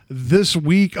This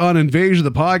week on Invasion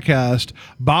of the Podcast,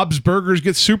 Bob's Burgers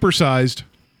get supersized.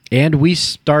 And we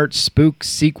start Spook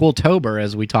Sequel-tober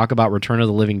as we talk about Return of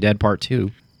the Living Dead Part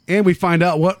 2. And we find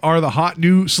out what are the hot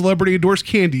new celebrity-endorsed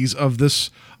candies of this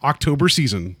October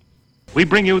season. We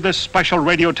bring you this special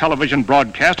radio television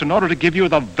broadcast in order to give you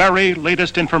the very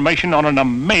latest information on an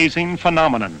amazing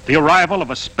phenomenon. The arrival of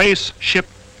a spaceship.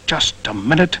 Just a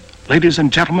minute. Ladies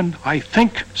and gentlemen, I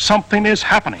think something is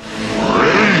happening.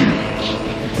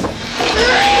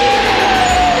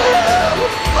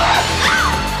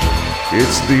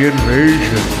 It's the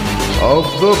invasion of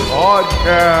the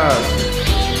podcast.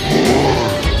 More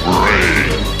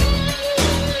brains.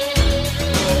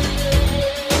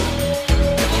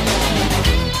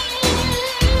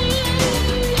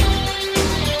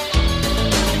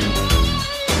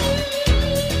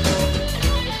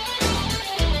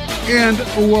 And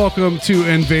welcome to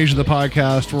Invasion of the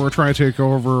Podcast, where we're trying to take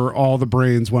over all the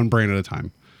brains, one brain at a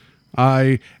time.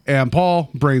 I am Paul,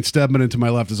 Brain Stedman, and to my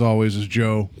left, as always, is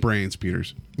Joe, Brains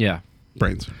Peters. Yeah.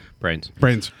 Brains.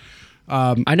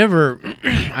 I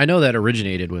know that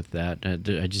originated with that.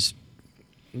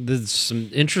 There's some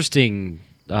interesting,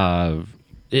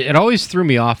 it always threw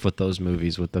me off with those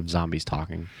movies with the zombies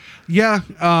talking. Yeah,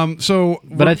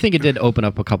 But I think it did open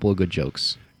up a couple of good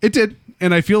jokes. It did,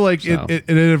 and I feel like it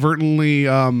inadvertently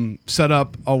set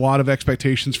up a lot of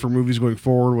expectations for movies going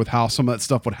forward with how some of that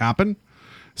stuff would happen.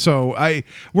 So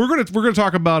we're gonna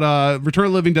talk about Return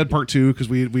of the Living Dead Part 2 because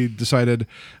we decided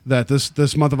that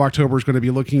this month of October is going to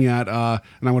be looking at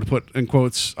and I want to put in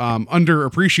quotes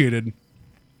underappreciated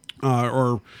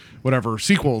or whatever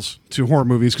sequels to horror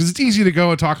movies, because it's easy to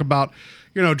go and talk about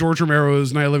George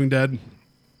Romero's Night of the Living Dead.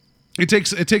 It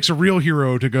takes a real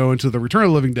hero to go into the Return of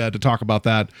the Living Dead to talk about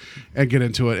that and get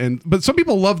into it. But some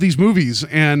people love these movies,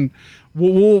 and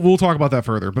we'll talk about that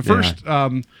further. But first,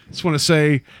 just want to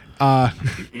say,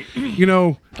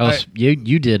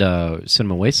 you did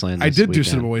Cinema Wasteland. I did weekend. do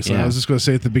Cinema Wasteland. Yeah. I was just going to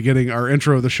say at the beginning, our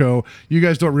intro of the show, you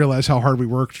guys don't realize how hard we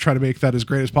work to try to make that as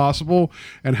great as possible,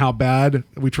 and how bad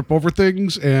we trip over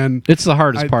things. And it's the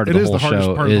hardest part of the whole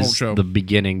show. Is the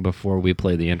beginning before we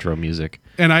play the intro music.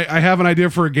 And I have an idea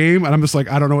for a game, and I'm just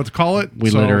like, I don't know what to call it.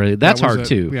 That's hard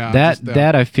too. Yeah,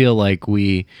 that I feel like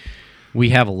we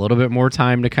have a little bit more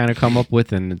time to kind of come up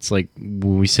with, and it's like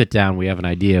when we sit down, we have an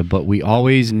idea, but we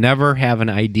always never have an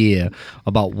idea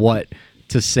about what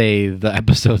to say the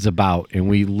episode's about, and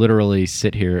we literally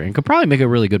sit here and could probably make a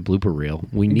really good blooper reel.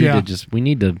 We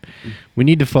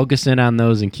need to focus in on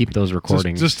those and keep those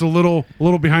recordings. Just a little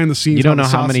behind the scenes. You don't know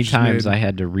how many times I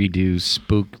had to redo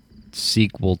Spook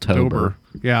Sequel-tober.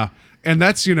 Yeah. And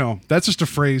that's just a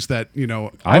phrase that,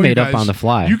 I made up on the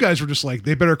fly. You guys were just like,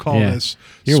 they better call this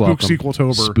Spook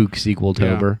Sequel-tober. Spook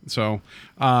Sequel-tober. Yeah. So,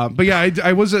 but yeah,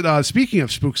 I was at, speaking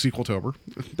of Spook Sequel-tober,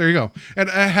 there you go. And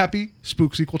a happy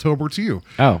Spook Sequel-tober to you.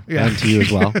 Oh, yeah. And to you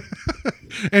as well.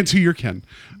 And to your kin.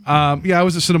 I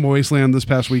was at Cinema Wasteland this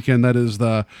past weekend. That is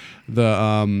the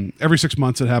every 6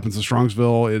 months it happens in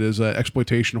Strongsville. It is an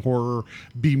exploitation horror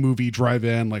B-movie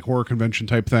drive-in, like horror convention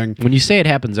type thing. When you say it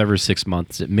happens every 6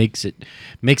 months, it makes it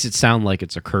sound like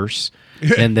it's a curse,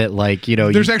 and that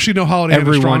there's actually no holiday in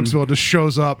Strongsville. It just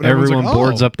shows up. And everyone like,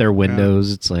 boards up their windows.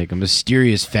 Yeah. It's like a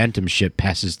mysterious phantom ship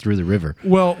passes through the river.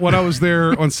 Well, when I was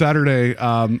there on Saturday,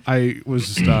 I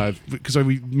was because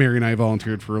Mary and I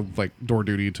volunteered for like door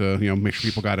duty to make sure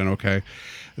people got in okay.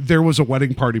 There was a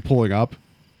wedding party pulling up,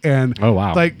 and oh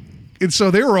wow, and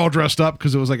so they were all dressed up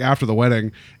because it was like after the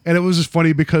wedding, and it was just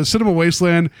funny because Cinema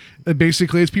Wasteland,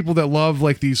 basically it's people that love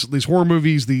like these horror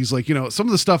movies, these like some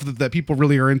of the stuff that people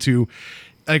really are into.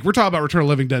 Like we're talking about Return of the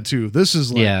Living Dead 2. This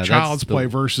is like Child's Play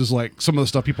versus like some of the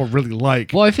stuff people really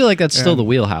like. Well, I feel like that's still the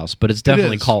wheelhouse, but it's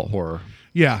definitely cult horror.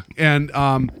 Yeah, and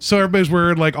so everybody's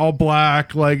wearing like all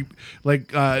black, like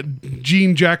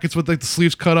jean jackets with like the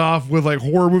sleeves cut off with like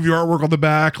horror movie artwork on the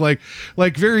back, like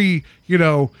very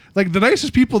like the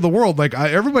nicest people in the world. Like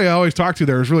everybody I always talk to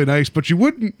there is really nice, but you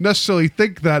wouldn't necessarily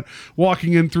think that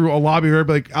walking in through a lobby where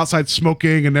everybody like outside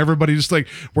smoking and everybody just like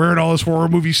wearing all this horror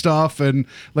movie stuff, and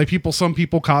like some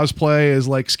people cosplay as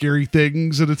like scary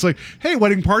things, and it's like, hey,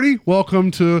 wedding party, welcome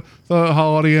to the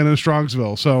Holiday Inn in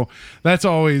Strongsville. So that's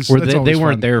always they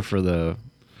weren't there for the.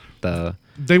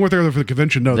 They weren't there for the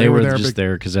convention. No, they were there just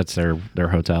there because that's their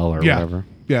hotel or whatever.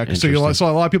 Yeah, so you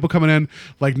saw a lot of people coming in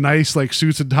like nice like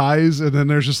suits and ties, and then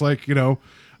there's just like the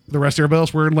rest of everybody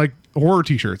else wearing like horror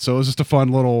t-shirts. So it was just a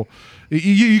fun little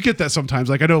You get that sometimes.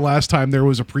 Like I know last time there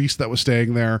was a priest that was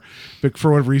staying there, but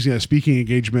for whatever reason, he had a speaking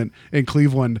engagement in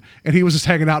Cleveland, and he was just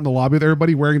hanging out in the lobby with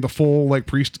everybody wearing the full like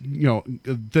priest,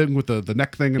 thing with the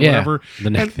neck thing and whatever. The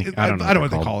neck thing. I don't know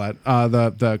what they call that.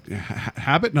 The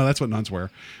habit? No, that's what nuns wear.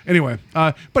 Anyway,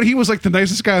 but he was like the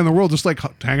nicest guy in the world, just like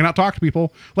hanging out, talking to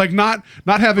people, like not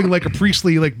having like a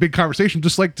priestly like big conversation,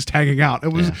 just hanging out.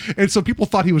 It was, and so people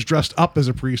thought he was dressed up as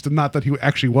a priest, and not that he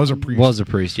actually was a priest. Was a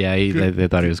priest, yeah. They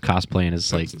thought he was cosplaying as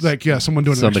someone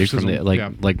doing somebody from the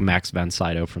like Max von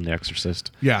Sydow from The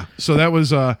Exorcist. Yeah, so that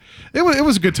was it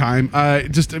was a good time.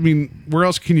 Where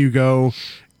else can you go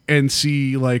and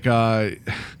see like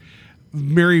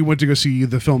Mary went to go see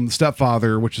the film The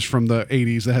Stepfather, which is from the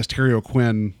 80s that has Terry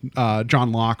O'Quinn,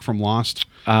 John Locke from Lost.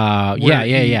 Where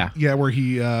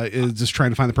he is just trying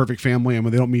to find the perfect family, and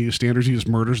when they don't meet his standards, he just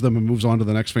murders them and moves on to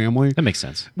the next family. That makes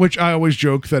sense. Which I always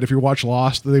joke that if you watch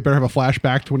Lost, they better have a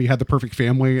flashback to when he had the perfect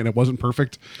family and it wasn't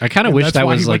perfect. I kind of wish that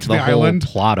was like the whole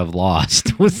plot of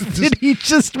Lost. He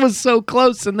just was so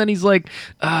close, and then he's like,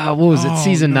 what was it,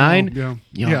 season 9?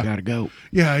 Yeah. I gotta go.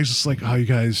 Yeah, he's just like, oh, you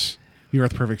guys... You're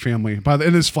the perfect family. In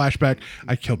this flashback,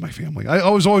 I killed my family. I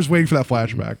was always waiting for that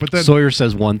flashback. But then Sawyer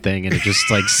says one thing, and it just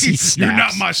like snaps. You're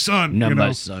not my son. Not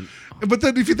my son. But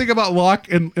then if you think about Locke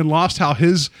and Lost, how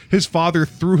his father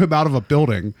threw him out of a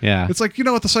building. Yeah. It's like,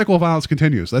 the cycle of violence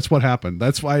continues. That's what happened.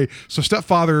 That's why. So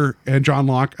Stepfather and John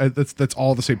Locke, that's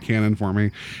all the same canon for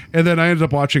me. And then I ended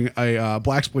up watching a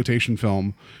blaxploitation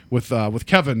film with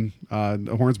Kevin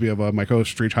Hornsby of my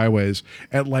co-host Strange Highways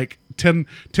at like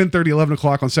 10:30, 11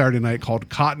 o'clock on Saturday night, called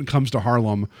Cotton Comes to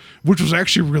Harlem, which was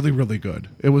actually really, really good.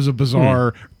 It was a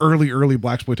bizarre early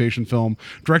blaxploitation film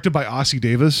directed by Ossie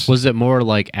Davis. Was it more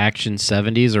like action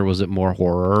 70s or was it more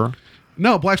horror?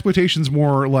 No, blaxploitation's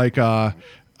more like there's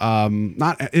a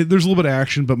little bit of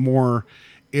action, but more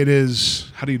it is,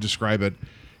 how do you describe it?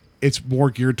 It's more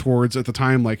geared towards, at the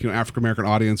time, like, African American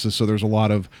audiences, so there's a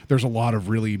lot of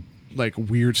really like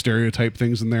weird stereotype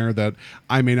things in there that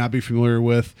I may not be familiar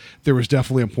with. There was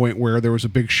definitely a point where there was a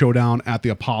big showdown at the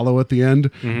Apollo at the end,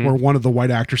 where one of the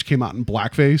white actors came out in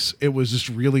blackface. It was just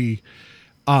really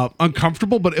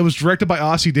uncomfortable, but it was directed by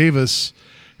Ossie Davis,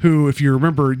 who, if you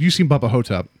remember, you've seen Bubba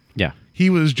Hotep. Yeah. He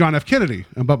was John F. Kennedy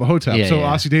and Bubba Hotep.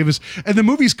 Ossie Davis. And the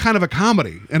movie's kind of a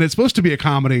comedy, and it's supposed to be a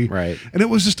comedy. Right. And it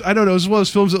was just, I don't know, it was one of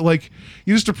those films that, like,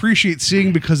 you just appreciate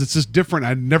seeing because it's just different.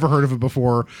 I'd never heard of it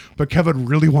before, but Kevin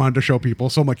really wanted to show people.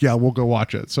 So I'm like, yeah, we'll go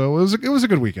watch it. So it was a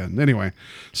good weekend. Anyway.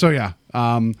 So yeah.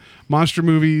 Monster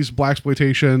movies,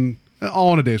 blaxploitation,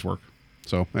 all in a day's work.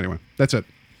 So anyway, that's it.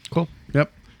 Cool.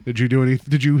 Yep. Did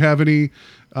you have any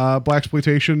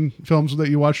blaxploitation films that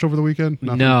you watched over the weekend?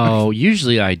 Nothing? No,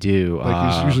 usually I do.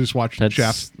 You usually just watch that's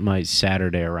Shaft. My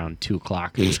Saturday around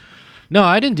 2:00. No,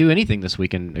 I didn't do anything this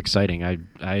weekend exciting. I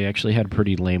actually had a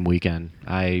pretty lame weekend.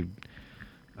 I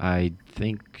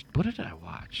think, what did I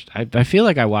watch? I feel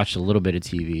like I watched a little bit of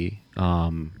TV.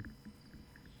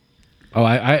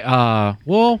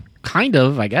 Well, kind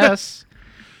of, I guess.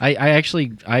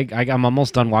 I'm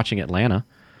almost done watching Atlanta.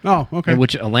 Oh, okay.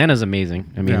 Which Atlanta's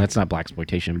amazing. I mean, Yeah. that's not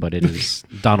blaxploitation, but it is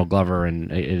Donald Glover,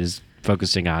 and it is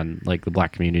focusing on like the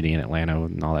black community in Atlanta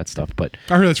and all that stuff. But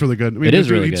I heard that's really good. I mean, it is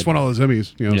really he good. just won all those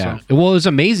Emmys. yeah, So. well, it was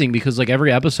amazing because like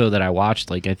every episode that I watched,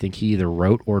 like I think he either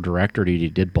wrote or directed, or he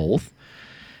did both,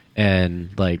 and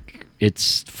like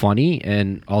it's funny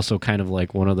and also kind of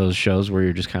like one of those shows where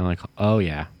you're just kind of like, oh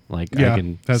yeah, like Yeah, I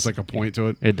can. has like a point to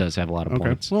it. It does have a lot of Okay.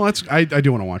 points. Well, I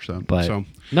do want to watch that. But so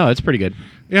no, it's pretty good.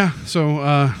 yeah. So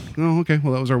okay.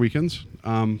 Well, that was our weekends.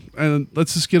 And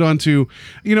let's just get on to,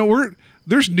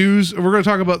 there's news. We're going to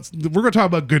talk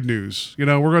about good news. We're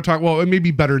going to talk, it may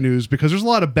be better news because there's a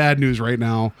lot of bad news right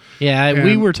now. Yeah,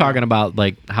 we were talking about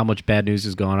like how much bad news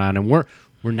is going on, and we're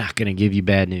not going to give you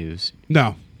bad news.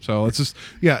 No. So let's just,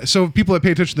 So people that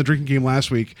pay attention to the drinking game last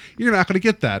week, you're not going to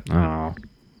get that. Oh.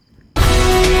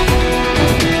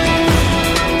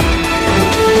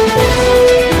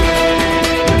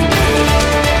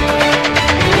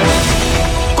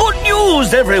 Good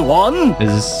news, everyone!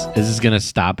 Is this gonna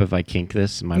stop if I kink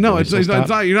this? My No, voice it's will not.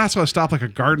 stop? You're not supposed to stop like a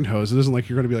garden hose. It isn't like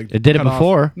you're going to be like. It did it cut off.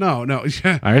 before. No.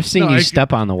 Yeah. I've seen No, you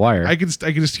step on the wire. I can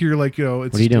just hear like it's.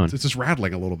 What are you doing? It's just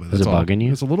rattling a little bit. Is That's it all. bugging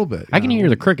you? It's a little bit. I can hear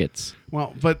the crickets.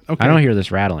 Well, but okay. I don't hear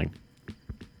this rattling.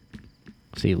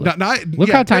 See, look, look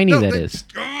yeah, how tiny that that- is.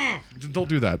 Don't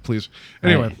do that, please.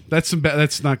 Anyway, Right.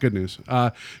 that's not good news.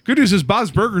 Good news is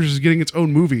Bob's Burgers is getting its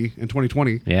own movie in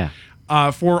 2020. Yeah.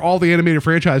 For all the animated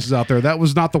franchises out there, that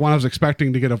was not the one I was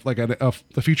expecting to get a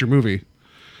feature movie.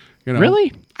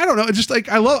 Really? I don't know. It's just like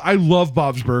I love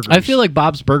Bob's Burgers. I feel like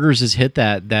Bob's Burgers has hit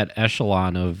that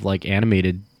echelon of like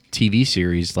animated TV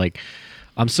series. Like,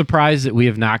 I'm surprised that we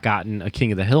have not gotten a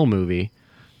King of the Hill movie.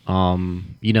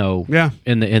 Yeah.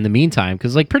 In the meantime,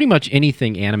 because like pretty much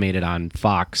anything animated on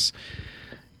Fox,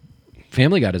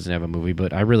 Family Guy doesn't have a movie,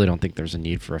 but I really don't think there's a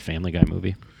need for a Family Guy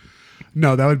movie.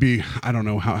 No, that would be, I don't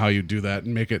know how you do that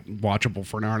and make it watchable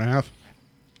for an hour and a half.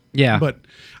 Yeah, But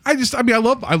I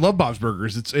love Bob's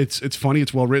Burgers. It's funny.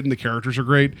 It's well written. The characters are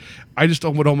great. I just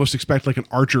would almost expect like an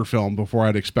Archer film before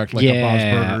I'd expect like a Bob's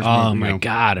Burgers. Oh movie, my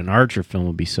God, an Archer film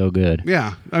would be so good.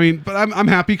 Yeah, I mean, but I'm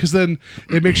happy because then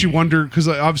it makes you wonder because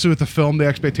obviously with the film the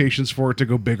expectations for it to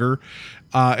go bigger,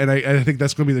 and I think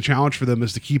that's going to be the challenge for them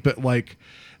is to keep it like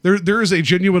there is a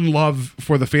genuine love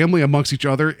for the family amongst each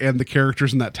other and the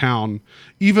characters in that town.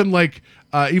 Even like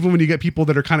even when you get people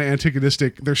that are kind of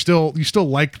antagonistic, you still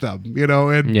like them, you know.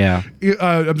 And Yeah.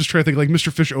 I'm just trying to think like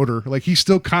Mr. Fish Odor, like he's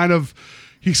still kind of.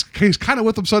 He's kind of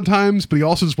with them sometimes, but he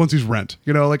also just wants his rent.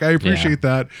 You know, like I appreciate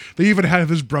that. They even had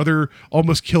his brother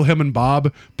almost kill him and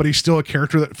Bob, but he's still a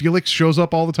character that Felix shows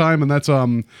up all the time, and that's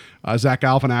Zach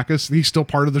Galifianakis. He's still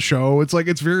part of the show. It's like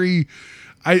it's very.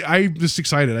 I'm just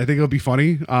excited. I think it'll be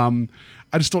funny.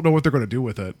 I just don't know what they're going to do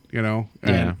with it. You know,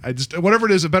 and Yeah. I just whatever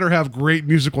it is, it better have great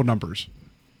musical numbers.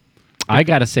 I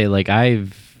gotta say, like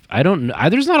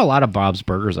there's not a lot of Bob's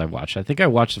Burgers I've watched. I think I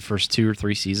watched the first 2 or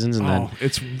 3 seasons, and then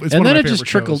it's and one then of my it just favorite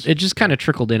trickled. shows. It just kind of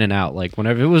trickled in and out. Like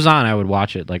whenever it was on, I would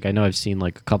watch it. Like I know I've seen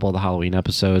like a couple of the Halloween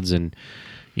episodes, and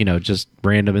just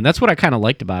random. And that's what I kind of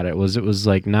liked about it was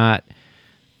like not.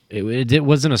 It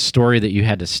wasn't a story that you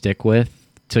had to stick with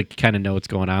to kind of know what's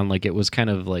going on. Like it was kind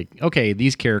of like, okay,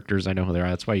 these characters, I know who they are.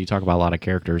 That's why you talk about a lot of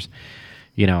characters.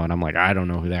 And I'm like, I don't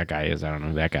know who that guy is. I don't know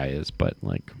who that guy is. But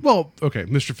like, Well, okay,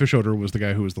 Mr. Fish Odor was the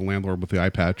guy who was the landlord with the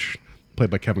eye patch, played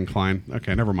by Kevin Kline.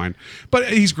 Okay, never mind. But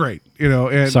he's great,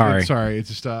 And, Sorry. It's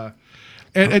just, I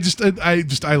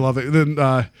love it. And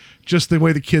then just the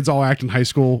way the kids all act in high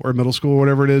school or middle school or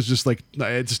whatever it is, just like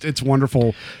it's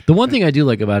wonderful. the one thing I do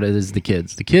like about it is the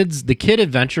kids. The kid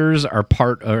adventures are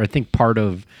part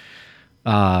of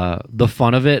the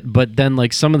fun of it. But then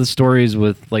like some of the stories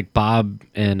with like Bob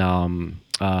and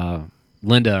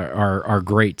Linda are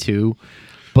great too.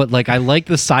 But like I like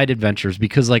the side adventures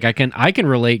because like I can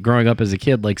relate growing up as a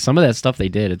kid. Like some of that stuff they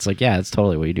did, it's like it's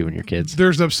totally what you do when you're kids.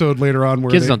 There's an episode later on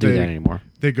where Kids don't do that anymore.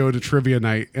 They go to trivia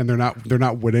night and they're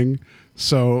not winning.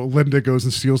 So Linda goes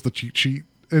and steals the cheat sheet.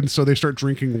 And so they start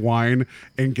drinking wine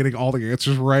and getting all the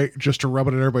answers right just to rub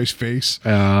it in everybody's face.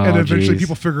 And eventually geez.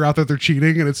 people figure out that they're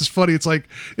cheating. And it's just funny. It's like,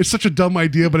 it's such a dumb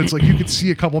idea, but it's like you could see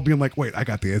a couple being like, wait, I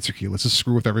got the answer key. Let's just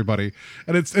screw with everybody.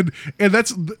 And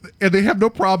and they have no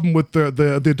problem with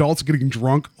the adults getting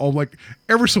drunk like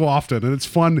ever so often. And it's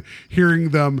fun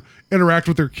hearing them interact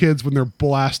with their kids when they're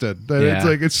blasted. And Yeah.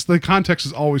 it's the context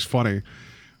is always funny.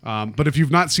 But if you've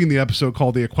not seen the episode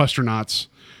called The Equestronauts,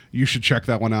 you should check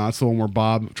that one out. It's the one where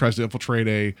Bob tries to infiltrate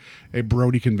a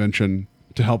Brody convention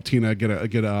to help Tina get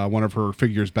one of her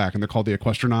figures back, and they're called the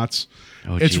Equestronauts.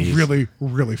 Oh, it's geez. really,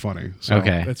 really funny. So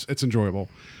Okay. it's enjoyable.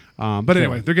 But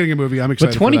anyway, they're getting a movie. I'm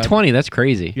excited. But for that. 2020, that's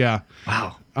crazy. Yeah.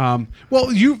 Wow.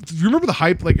 Well, you remember the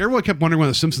hype? Like everyone kept wondering when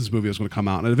the Simpsons movie was going to come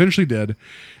out, and it eventually did.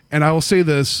 And I will say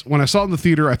this: when I saw it in the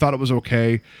theater, I thought it was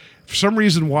okay. For some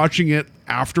reason, watching it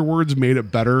afterwards made it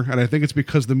better, and I think it's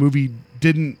because the movie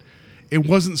it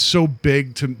wasn't so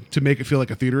big to make it feel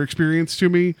like a theater experience to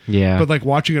me. Yeah. But like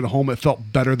watching it at home, it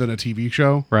felt better than a TV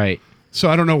show. Right. So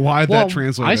I don't know why that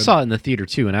translated. I saw it in the theater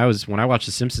too, and when I watched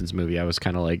the Simpsons movie, I was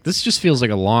kind of like, this just feels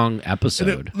like a long And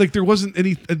episode. like there wasn't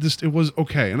any. It was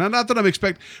okay, and not that I'm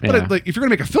expecting. But Yeah. like if you're gonna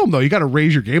make a film though, you got to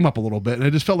raise your game up a little bit, and I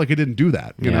just felt like it didn't do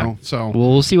that. You know. So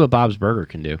well, we'll see what Bob's Burger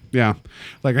can do. yeah,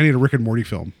 like I need a Rick and Morty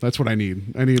film. That's what I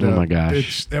need. I need. Oh my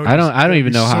gosh. that would I don't that'd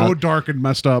even be know so how- dark and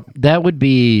messed up. That would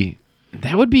be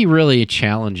really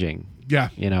challenging. Yeah.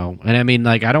 And I mean,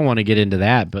 like, I don't want to get into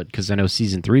that, but because I know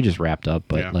season 3 just wrapped up,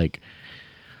 but Yeah. like,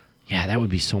 yeah, that would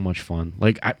be so much fun.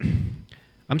 Like,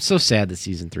 I'm so sad that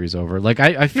season 3 is over. Like,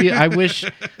 I feel, I wish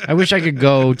I could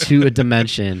go to a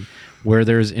dimension where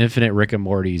there's infinite Rick and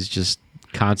Mortys just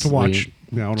constantly watch.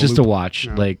 Yeah, on a just to loop. watch.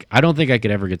 Yeah. Like, I don't think I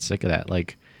could ever get sick of that.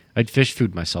 Like, I'd fish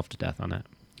food myself to death on that.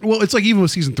 Well, it's like even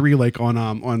with season 3, like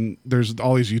on there's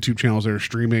all these YouTube channels that are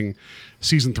streaming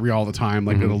season 3 all the time,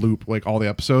 like in a loop, like all the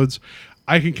episodes.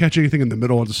 I can catch anything in the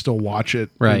middle and just still watch it,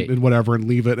 Right. and whatever, and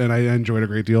leave it, and I enjoyed it a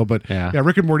great deal. But Yeah.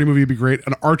 Rick and Morty movie would be great.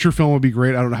 An Archer film would be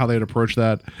great. I don't know how they'd approach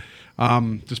that.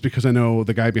 Just because I know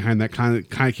the guy behind that kind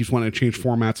of keeps wanting to change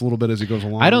formats a little bit as he goes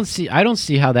along. I don't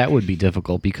see how that would be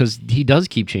difficult because he does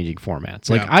keep changing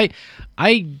formats. Like Yeah.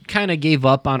 I kind of gave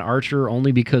up on Archer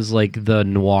only because like the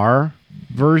noir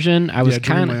version, I was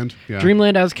kind Dreamland, of yeah.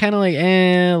 Dreamland. I was kind of like,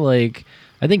 like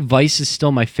I think Vice is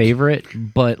still my favorite,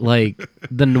 but like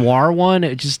the noir one,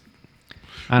 it just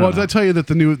don't Well, know. did I tell you that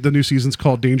the new season's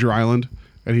called Danger Island?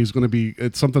 And he's going to be,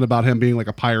 it's something about him being like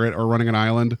a pirate or running an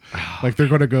island. Like they're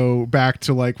going to go back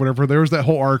to like whatever. There was that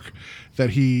whole arc that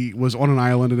he was on an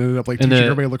island and ended up like teaching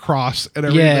everybody lacrosse and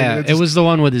everything. Yeah, It's it was the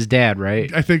one with his dad,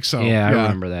 right? I think so. Yeah, I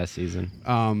remember that season.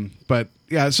 But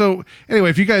yeah, so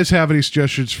anyway, if you guys have any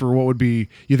suggestions for what would be,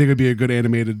 you think would be a good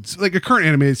animated, like a current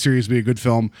animated series would be a good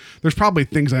film, there's probably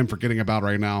things I'm forgetting about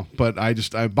right now. But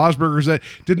Bob's Burgers, I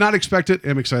did not expect it.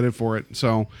 I'm excited for it.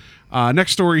 So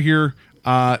next story here,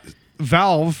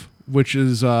 Valve, which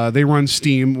is they run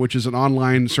Steam, which is an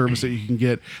online service that you can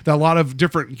get that a lot of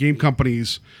different game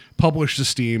companies publish to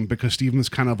Steam because Steam is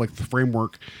kind of like the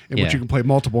framework in which you can play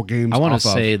multiple games. I want to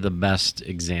off of. say the best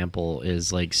example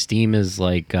is like Steam is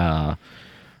like the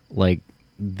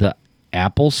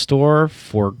Apple Store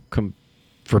for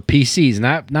PCs,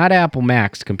 not Apple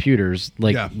Macs computers,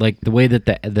 like the way that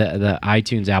the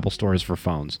iTunes Apple Store is for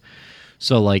phones.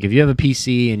 So like if you have a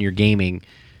PC and you're gaming,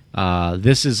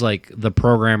 this is like the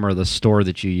program or the store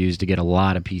that you use to get a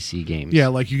lot of PC games. Yeah,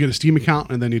 like you get a Steam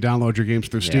account and then you download your games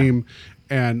through Steam.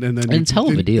 And then it's hell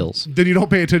of a deals. Then you don't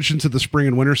pay attention to the spring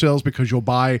and winter sales because you'll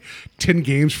buy 10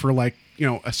 games for like,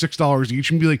 $6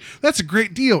 each and be like, that's a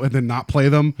great deal, and then not play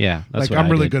them. Yeah, that's like what I'm I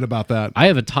really did. good about that. I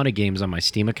have a ton of games on my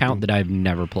Steam account that I've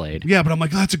never played. Yeah, but I'm like,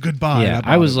 that's a good buy. Yeah,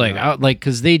 I was like,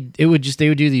 because they would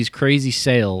do these crazy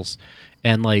sales,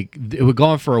 and like it would go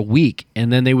on for a week,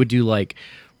 and then they would do like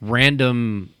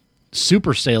random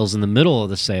super sales in the middle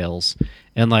of the sales,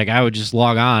 and like I would just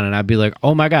log on and I'd be like,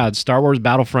 oh my god, Star Wars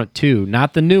Battlefront 2,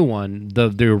 not the new one,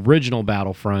 the original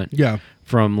Battlefront. Yeah.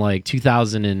 From like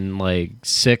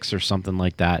 2006 or something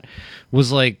like that,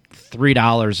 was like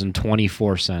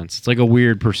 $3.24. It's like a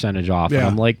weird percentage off. Yeah. And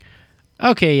I'm like,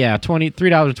 okay, yeah,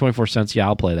 $3.24. Yeah,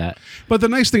 I'll play that. But the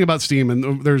nice thing about Steam,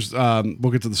 and there's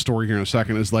we'll get to the story here in a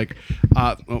second, is like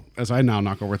as I now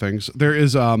knock over things, there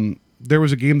was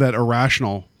a game that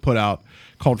Irrational put out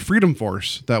called Freedom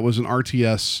Force that was an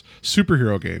RTS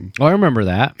superhero game. Oh, I remember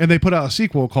that. And they put out a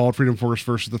sequel called Freedom Force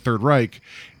versus the Third Reich,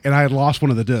 and I had lost one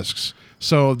of the discs.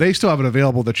 So they still have it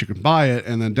available that you can buy it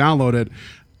and then download it,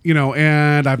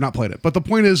 and I've not played it. But the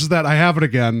point is that I have it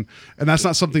again, and that's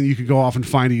not something you can go off and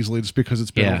find easily just because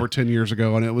it's been over 10 years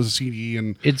ago and it was a CD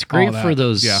and it's great all that. for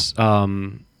those. Yeah.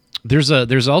 There's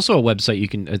also a website you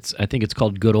can. I think it's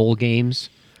called Good Old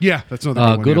Games. Yeah, that's another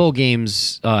good one. Good Old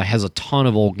Games has a ton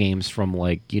of old games from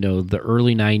like the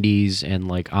early '90s and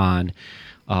like on.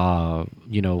 Like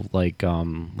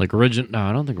original. No,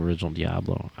 I don't think original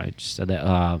Diablo. I just said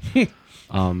that.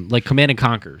 Like Command and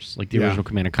Conquers, like the original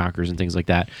Command and Conquers and things like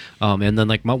that. And then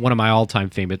like one of my all-time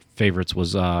favorites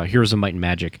was Heroes of Might and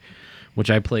Magic,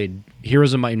 which I played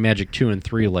Heroes of Might and Magic 2 and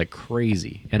 3 like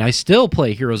crazy. And I still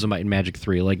play Heroes of Might and Magic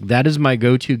 3. Like that is my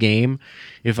go-to game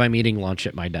if I'm eating lunch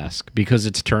at my desk because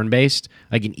it's turn-based.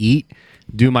 I can eat,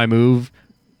 do my move,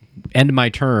 end my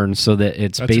turn so that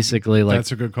it's basically like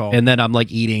that's a good call. And then I'm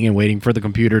like eating and waiting for the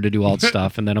computer to do all the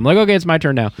stuff, and then I'm like, okay, it's my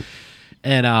turn now.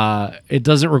 And it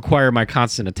doesn't require my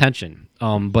constant attention.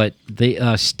 But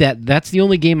that's the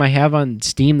only game I have on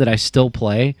Steam that I still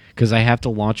play because I have to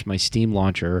launch my Steam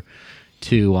launcher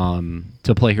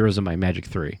to play Heroes of Might and Magic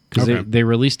 3 because they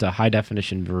released a high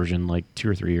definition version like 2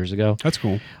 or 3 years ago. That's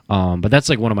cool. But that's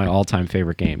like one of my all time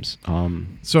favorite games.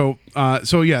 So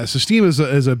Steam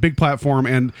is a big platform,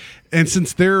 and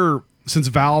since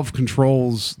Valve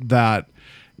controls that,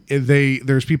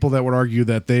 there's people that would argue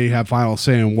that they have final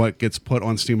say in what gets put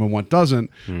on Steam and what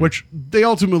doesn't, which they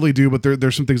ultimately do, but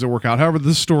there's some things that work out. However,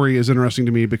 this story is interesting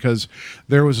to me because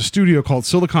there was a studio called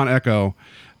Silicon Echo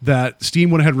that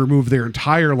Steam went ahead and removed their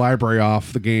entire library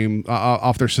off the game,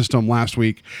 off their system last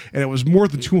week. And it was more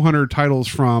than 200 titles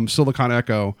from Silicon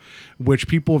Echo, which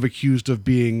people have accused of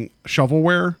being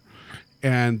shovelware.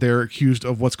 And they're accused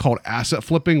of what's called asset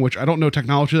flipping, which I don't know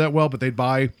technology that well, but they'd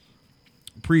buy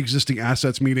pre-existing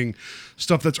assets, meaning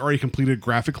stuff that's already completed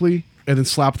graphically, and then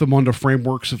slap them onto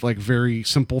frameworks of like very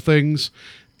simple things,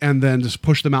 and then just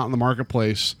push them out in the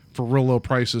marketplace for real low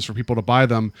prices for people to buy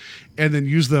them, and then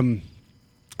use them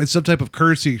in some type of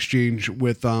currency exchange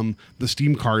with the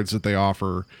Steam cards that they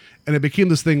offer. And it became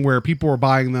this thing where people were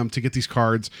buying them to get these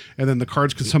cards, and then the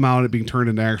cards could somehow end up being turned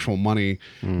into actual money.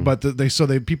 But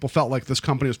people felt like this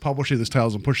company was publishing these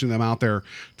titles and pushing them out there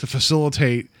to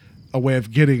facilitate a way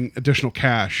of getting additional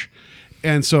cash.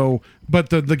 And so, but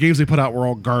the games they put out were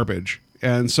all garbage.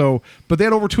 And so, but they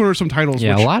had over 200 some titles.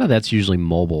 Yeah, a lot of that's usually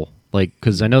mobile. Like,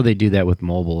 because I know they do that with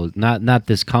mobile. Not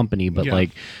this company, but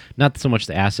like, not so much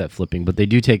the asset flipping, but they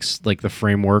do take like the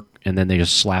framework and then they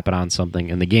just slap it on something,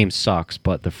 and the game sucks,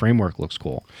 but the framework looks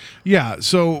cool. Yeah.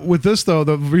 So with this though,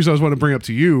 the reason I was wanting to bring up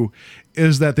to you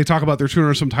is that they talk about their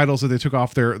 200 some titles that they took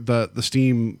off the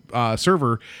Steam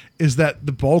server, is that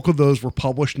the bulk of those were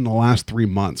published in the last 3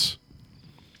 months.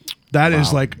 That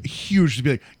is like huge to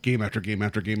be like game after game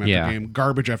after game after game,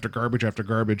 garbage after garbage after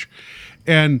garbage.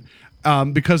 And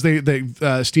because they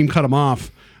Steam cut them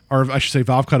off, or I should say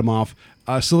Valve cut them off,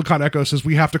 Silicon Echo says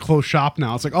we have to close shop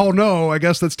now. It's like, oh no, I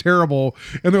guess that's terrible.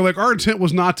 And they're like, our intent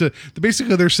was not to.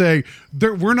 Basically, they're saying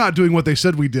we're not doing what they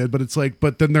said we did, but it's like,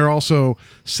 but then they're also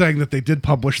saying that they did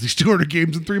publish these 200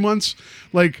 games in 3 months.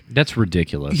 Like that's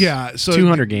ridiculous. Yeah, so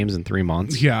 200 games in 3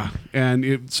 months. Yeah,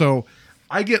 and so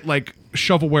I get like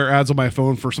shovelware ads on my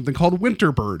phone for something called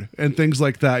Winterbird and things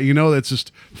like that. You know, it's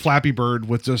just Flappy Bird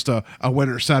with just a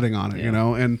winter setting on it. You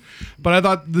know, but I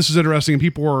thought this is interesting, and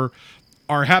people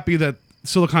are happy that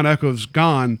Silicon Echo's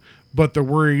gone, but they're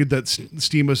worried that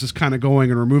Steam is just kind of going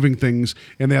and removing things,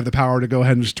 and they have the power to go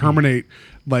ahead and just terminate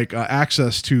like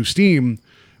access to Steam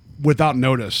without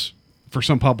notice for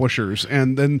some publishers.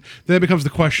 And then it becomes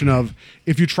the question of,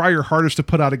 if you try your hardest to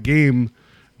put out a game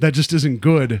that just isn't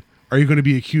good, are you going to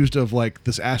be accused of like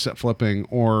this asset flipping,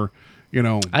 or, you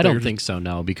know? I don't think so,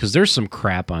 no, because there's some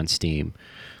crap on Steam.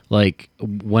 Like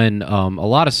when a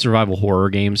lot of survival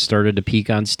horror games started to peak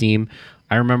on Steam,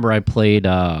 I remember I played,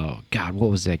 God, what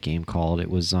was that game called? It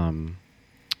was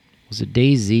it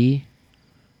DayZ?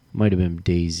 Might have been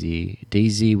DayZ.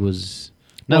 DayZ was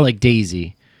not like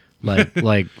Daisy, like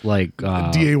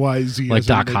DAYZ, like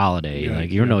Doc Holliday.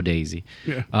 Like you know Daisy.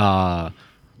 Yeah.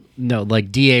 No,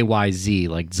 like DAYZ,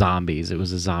 like zombies. It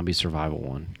was a zombie survival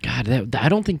one. God, I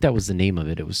don't think that was the name of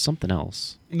it. It was something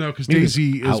else. No, because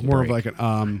DayZ is more of like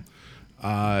an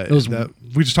it was that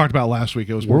we just talked about last week.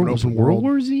 It was more an open world. World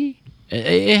War Z.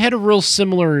 It had a real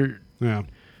similar. Yeah.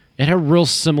 It had a real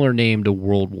similar name to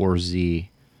World War Z.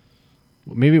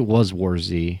 Maybe it was War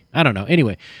Z. I don't know.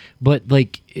 Anyway, but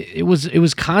like it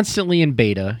was constantly in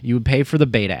beta. You would pay for the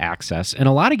beta access, and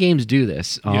a lot of games do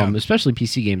this, especially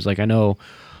PC games. Like I know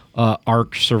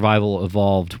Ark Survival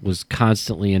Evolved was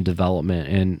constantly in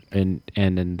development,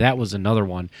 and that was another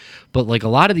one. But like a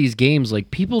lot of these games,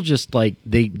 like people just like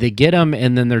they get them,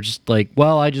 and then they're just like,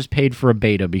 well, I just paid for a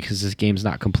beta because this game's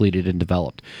not completed and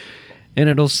developed, and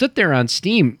it'll sit there on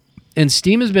Steam. And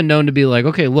Steam has been known to be like,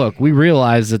 okay, look, we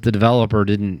realize that the developer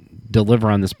didn't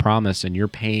deliver on this promise, and you're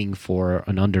paying for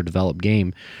an underdeveloped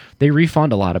game. They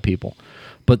refund a lot of people.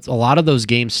 But a lot of those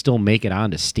games still make it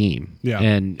onto Steam. Yeah.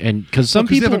 And because some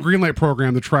people they have a greenlight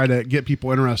program to try to get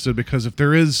people interested, because if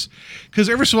there is, because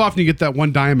every so often you get that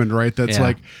one diamond, right? That's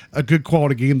like a good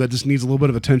quality game that just needs a little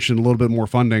bit of attention, a little bit more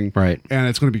funding. Right. And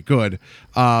it's going to be good.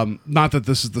 Not that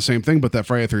this is the same thing, but that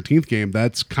Friday the 13th game,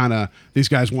 that's kind of, these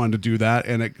guys wanted to do that,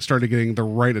 and it started getting the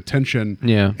right attention.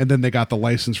 Yeah. And then they got the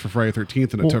license for Friday the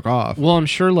 13th, and it took off. Well, I'm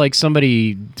sure like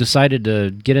somebody decided to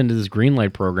get into this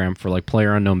greenlight program for like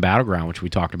PlayerUnknown Battleground, which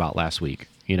we talked about last week.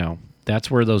 You know,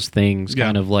 that's where those things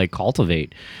kind of like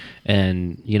cultivate.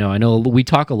 And you know, I know we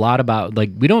talk a lot about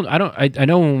like I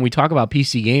know when we talk about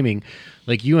PC gaming,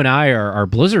 like you and I are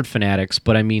Blizzard fanatics,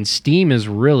 but I mean Steam is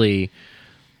really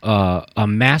a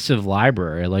massive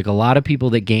library. Like a lot of people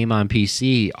that game on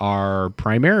PC are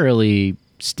primarily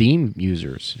Steam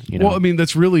users, you know? Well, I mean,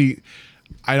 that's really,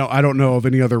 I don't know of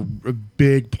any other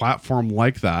big platform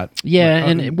like that. Yeah,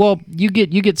 and well, you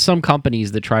get some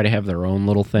companies that try to have their own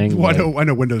little thing. Well, like, I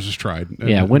know Windows has tried.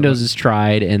 Yeah, Windows has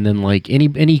tried, and then like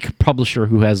any publisher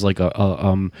who has like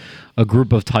a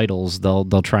group of titles,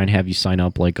 they'll try and have you sign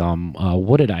up. Like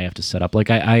what did I have to set up?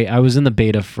 Like I was in the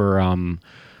beta for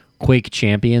Quake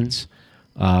Champions,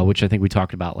 which I think we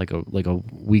talked about like a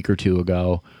week or two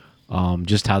ago.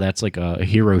 Just how that's like a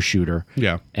hero shooter.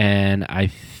 Yeah, and I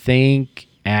think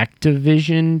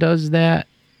Activision does that.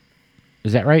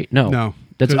 Is that right? No.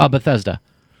 That's Bethesda.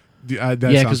 That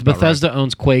because Bethesda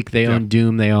owns Quake, they own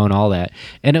Doom, they own all that.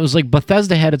 And it was like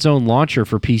Bethesda had its own launcher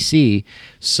for PC.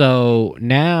 So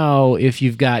now if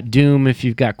you've got Doom, if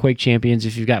you've got Quake Champions,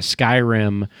 if you've got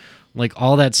Skyrim, like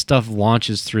all that stuff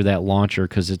launches through that launcher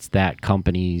because it's that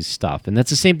company's stuff. And that's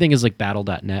the same thing as like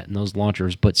Battle.net and those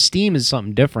launchers. But Steam is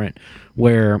something different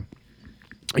where,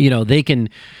 you know, they can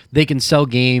sell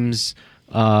games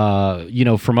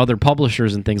from other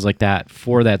publishers and things like that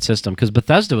for that system, because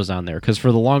Bethesda was on there. Because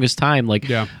for the longest time,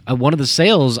 like one of the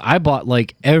sales, I bought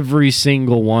like every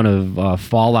single one of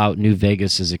Fallout New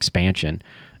Vegas's expansion,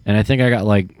 and I think I got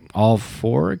like all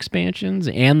 4 expansions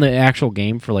and the actual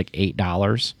game for like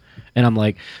 $8. And I'm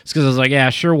like, it's because I was like, yeah,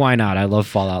 sure, why not? I love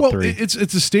Fallout 3. It's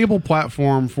a stable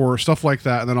platform for stuff like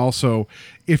that, and then also,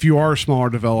 if you are a smaller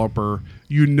developer,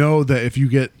 you know that if you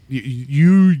get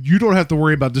you don't have to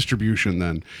worry about distribution.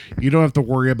 Then you don't have to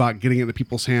worry about getting it into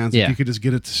people's hands. Yeah. If you could just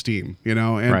get it to Steam,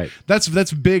 and Right.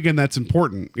 that's big and that's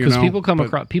important. Because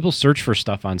people search for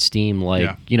stuff on Steam,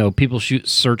 like people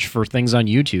search for things on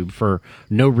YouTube for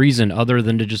no reason other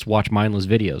than to just watch mindless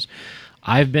videos.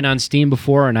 I've been on Steam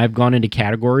before, and I've gone into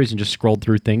categories and just scrolled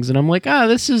through things, and I'm like,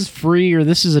 this is free, or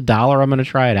this is $1. I'm going to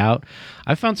try it out.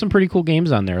 I found some pretty cool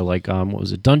games on there, like what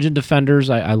was it, Dungeon Defenders?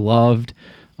 I loved,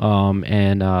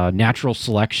 and Natural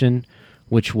Selection,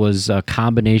 which was a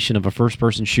combination of a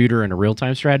first-person shooter and a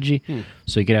real-time strategy.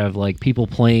 So you could have like people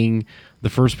playing the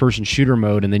first-person shooter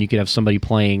mode, and then you could have somebody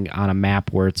playing on a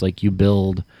map where it's like you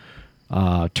build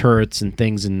turrets and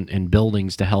things and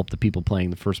buildings to help the people playing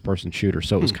the first-person shooter.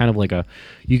 So it was kind of like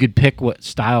you could pick what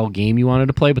style game you wanted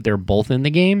to play, but they're both in the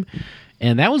game.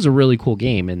 And that was a really cool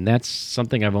game, and that's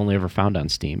something I've only ever found on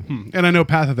Steam. And I know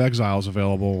Path of Exile is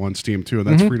available on Steam too, and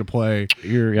that's free to play.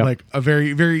 Like a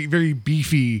very, very, very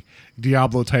beefy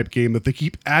Diablo type game that they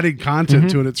keep adding content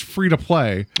to, and it's free to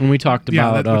play. And we talked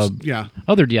about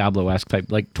other Diablo-esque type,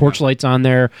 like Torchlight's on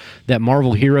there. That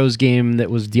Marvel Heroes game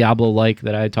that was Diablo-like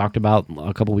that I talked about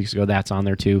a couple weeks ago, that's on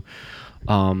there too.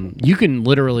 You can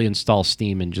literally install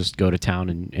Steam and just go to town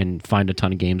and find a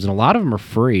ton of games, and a lot of them are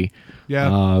free.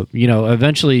 Yeah.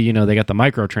 Eventually, they got the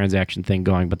microtransaction thing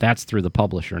going, but that's through the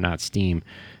publisher, not Steam.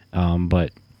 And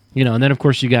then of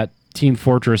course you got Team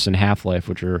Fortress and Half-Life,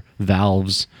 which are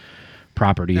Valve's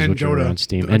properties, and which Dota. are on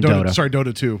Steam. And Dota. Sorry,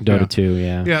 Dota 2. Dota 2,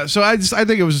 yeah. Yeah, so I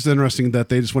think it was just interesting that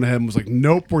they just went ahead and was like,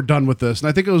 nope, we're done with this. And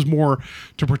I think it was more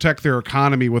to protect their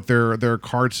economy with their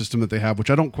card system that they have, which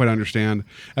I don't quite understand,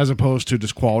 as opposed to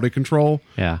just quality control.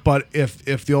 Yeah. But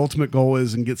if the ultimate goal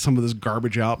is and get some of this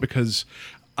garbage out, because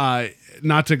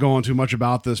not to go on too much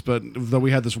about this, but though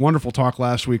we had this wonderful talk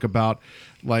last week about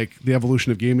like the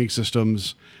evolution of gaming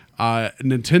systems,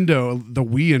 Nintendo, the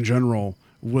Wii in general,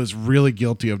 was really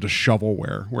guilty of just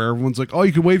shovelware, where everyone's like, oh,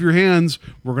 you can wave your hands,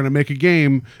 we're going to make a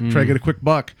game, try to get a quick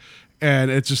buck. And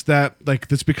it's just that, like,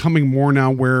 that's becoming more now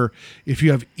where if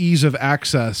you have ease of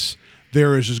access,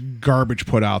 there is just garbage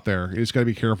put out there. You just got to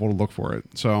be careful to look for it.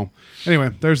 So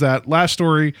anyway, there's that. Last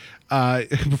story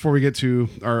before we get to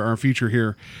our feature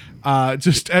here.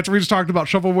 Just after we just talked about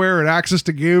shovelware and access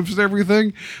to games and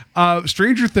everything,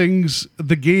 Stranger Things,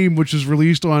 the game, which is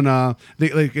released on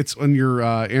it's on your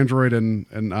Android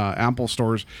and Apple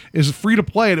stores, is free to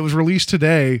play, and it was released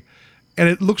today. And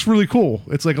it looks really cool.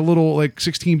 It's like a little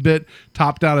 16-bit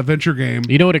top-down adventure game.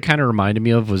 You know what it kind of reminded me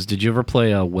of was, did you ever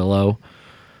play Willow,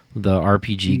 the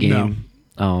RPG game?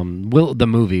 No. The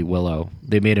movie Willow.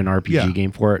 They made an RPG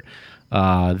game for it.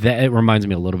 That it reminds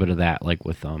me a little bit of that, like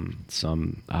with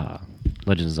some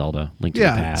Legend of Zelda: Link to the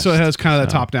Past. So it has kind of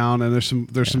that top down, and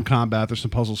there's some combat, there's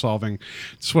some puzzle solving.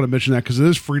 Just want to mention that because it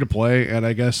is free to play, and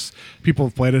I guess people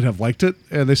have played it, have liked it,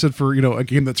 and they said for a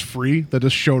game that's free that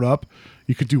just showed up,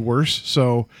 you could do worse.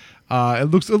 So it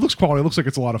looks quality. It looks like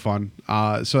it's a lot of fun.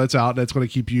 So it's out. It's going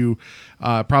to keep you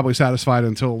probably satisfied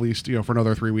until at least for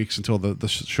another 3 weeks until the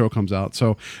show comes out.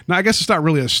 So now I guess it's not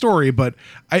really a story, but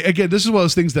again, this is one of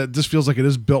those things that just feels like it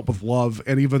is built with love.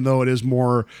 And even though it is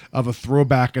more of a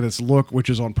throwback in its look, which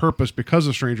is on purpose because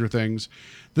of Stranger Things,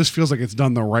 this feels like it's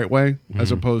done the right way,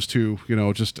 as opposed to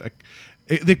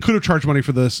they could have charged money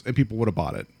for this and people would have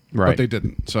bought it. Right. But they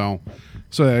didn't. So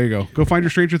there you go. Go find your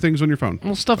Stranger Things on your phone.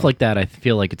 Well, stuff like that, I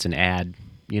feel like it's an ad.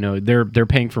 They're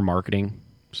paying for marketing,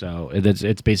 so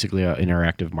it's basically an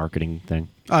interactive marketing thing.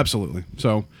 Absolutely.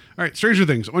 So, all right, Stranger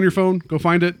Things on your phone. Go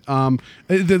find it.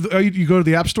 You go to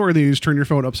the App Store and then you just turn your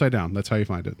phone upside down. That's how you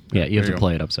find it. Yeah, you have to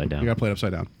play it upside down. You got to play it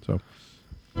upside down. So.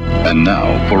 And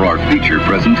now for our feature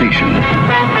presentation.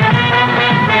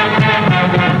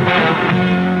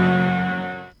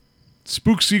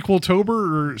 Spook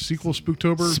Sequel-tober or Sequel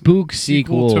Spooktober? Spook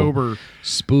Sequel-tober. Sequel-tober.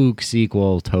 Spook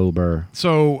Sequel-tober.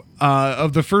 So,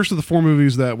 of the first of the 4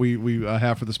 movies that we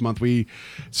have for this month, we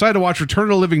decided to watch Return of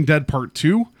the Living Dead Part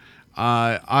 2.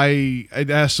 I'd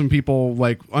asked some people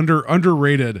like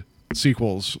underrated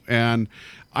sequels, and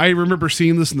I remember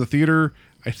seeing this in the theater.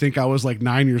 I think I was like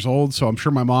 9 years old, so I'm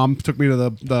sure my mom took me to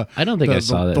the I don't think I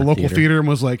saw that the local theater and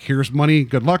was like, "Here's money,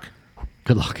 good luck."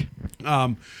 Good luck.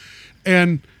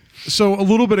 And so a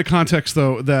little bit of context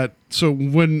though,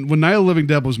 when Night of the Living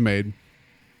Dead was made,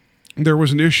 there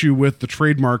was an issue with the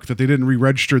trademark that they didn't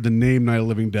re-register the name Night of the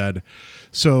Living Dead.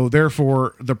 So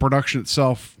therefore the production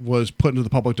itself was put into the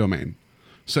public domain.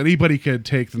 So anybody could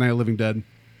take the Night of the Living Dead,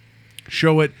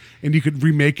 show it, and you could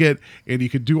remake it, and you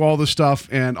could do all the stuff,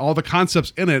 and all the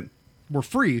concepts in it were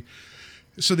free.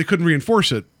 so they couldn't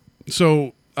reinforce it.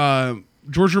 So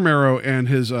George Romero and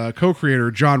his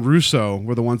co-creator John Russo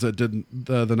were the ones that did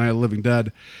the Night of the Living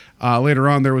Dead. Later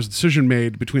on, there was a decision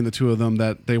made between the two of them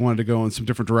that they wanted to go in some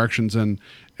different directions, and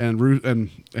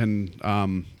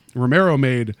Romero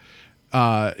made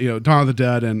Dawn of the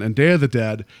Dead and Day of the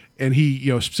Dead, and he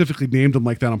specifically named them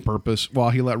like that on purpose,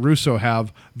 while he let Russo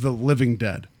have the Living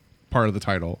Dead part of the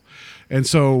title. And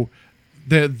so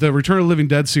the Return of the Living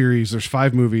Dead series, there's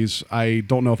 5 movies. I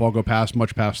don't know if I'll go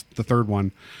much past the third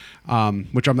one,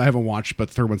 which I haven't watched, but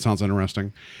the third one sounds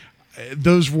interesting.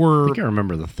 Those were. I think I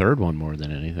remember the third one more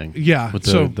than anything. Yeah, with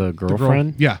the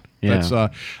girlfriend. Yeah. That's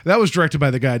that was directed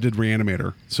by the guy who did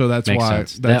Reanimator, so that's Makes why.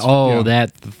 Sense.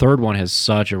 The third one has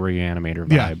such a Reanimator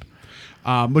vibe.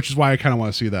 Yeah. Which is why I kind of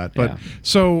want to see that. But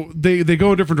so they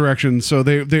go in different directions. So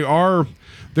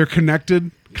they're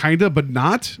connected, kind of, but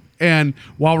not. And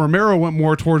while Romero went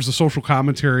more towards the social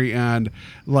commentary and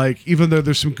like, even though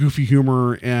there's some goofy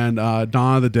humor and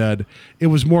Dawn of the Dead, it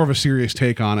was more of a serious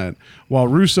take on it. While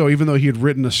Russo, even though he had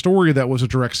written a story that was a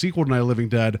direct sequel to Night of the Living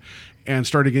Dead and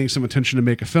started getting some attention to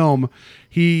make a film,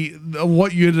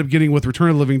 what you ended up getting with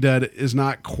Return of the Living Dead is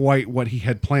not quite what he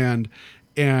had planned.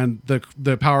 And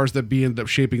the powers that be ended up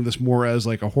shaping this more as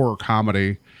like a horror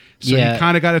comedy. So he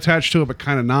kind of got attached to it, but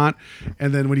kind of not.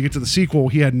 And then when you get to the sequel,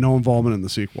 he had no involvement in the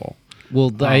sequel.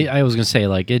 Well, I was gonna say,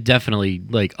 like, it definitely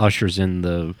like ushers in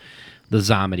the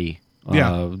zombie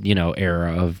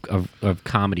era of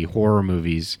comedy horror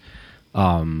movies.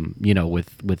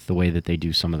 With the way that they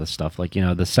do some of the stuff, like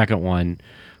the second one.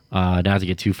 Not to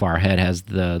get too far ahead, has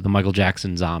the Michael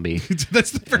Jackson zombie.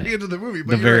 That's the very end of the movie.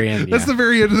 But the very end. That's the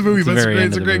very end of the movie. But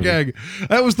it's a great gag.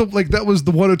 That was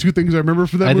the one or two things I remember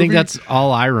from that movie. I think that's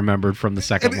all I remembered from the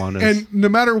second one. And no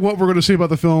matter what we're going to say about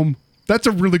the film, that's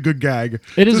a really good gag.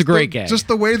 It is a great gag. Just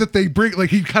the way that they bring, like,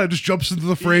 he kind of just jumps into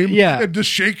the frame, and just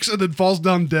shakes and then falls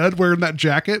down dead wearing that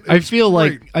jacket. I feel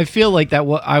like that.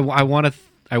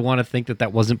 I want to think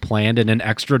that wasn't planned and an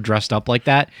extra dressed up like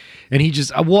that. And he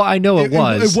just, I know it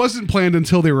was. It wasn't planned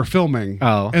until they were filming.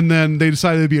 Oh. And then they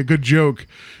decided it'd be a good joke.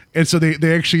 And so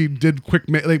they actually did quick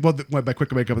makeup.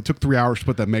 It took 3 hours to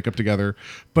put that makeup together.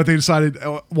 But they decided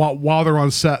while they're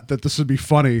on set that this would be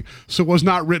funny. So it was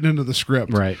not written into the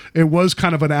script. Right. It was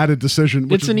kind of an added decision,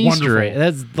 which it's an is Easter wonderful.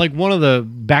 egg. That's like one of the,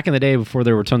 back in the day before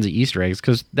there were tons of Easter eggs,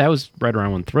 because that was right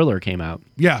around when Thriller came out.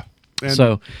 Yeah. And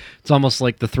so it's almost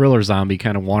like the Thriller zombie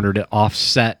kind of wandered it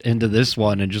offset into this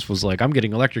one and just was like, I'm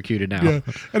getting electrocuted now. Yeah.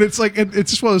 And it's like, it's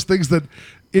just one of those things that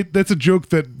that's a joke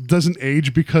that doesn't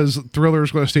age because Thriller is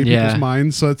going to stay in people's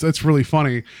minds. So it's really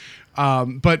funny.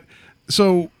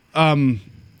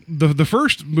 The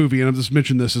first movie, and I've just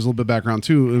mentioned this as a little bit of background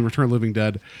too, in Return of the Living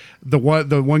Dead, the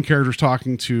one character's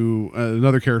talking to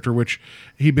another character, which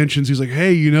he mentions, he's like,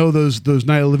 hey, those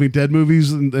Night of the Living Dead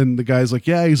movies? And the guy's like,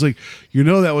 yeah. He's like,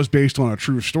 that was based on a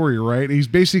true story, right? And he's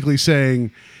basically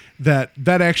saying that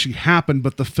actually happened,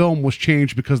 but the film was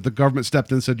changed because the government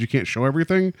stepped in and said you can't show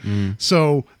everything.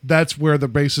 So that's where the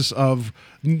basis of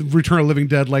Return of the Living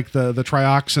Dead, like the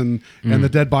trioxin and the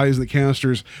dead bodies in the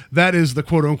canisters, that is the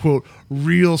quote unquote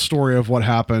real story of what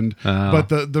happened. But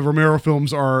the Romero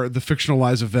films are the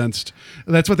fictionalized events.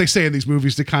 That's what they say in these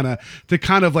movies to kind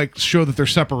of like show that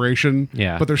there's separation.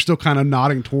 Yeah. But they're still kind of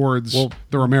nodding towards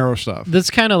the Romero stuff.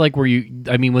 That's kind of like where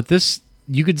with this,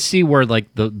 you could see where like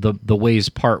the ways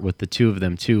part with the two of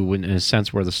them too, in a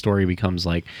sense where the story becomes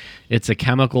like it's a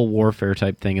chemical warfare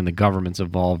type thing and the government's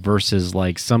involved versus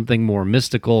like something more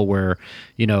mystical where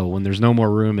when there's no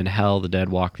more room in hell, the dead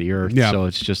walk the earth. So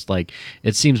it's just like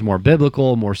it seems more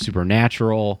biblical, more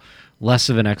supernatural, less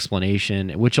of an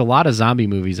explanation, which a lot of zombie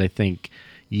movies I think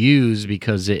use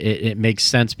because it makes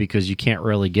sense because you can't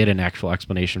really get an actual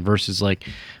explanation versus like,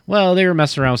 well, they were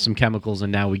messing around with some chemicals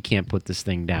and now we can't put this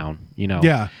thing down,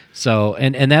 Yeah. So,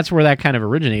 and that's where that kind of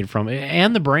originated from.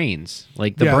 And the brains.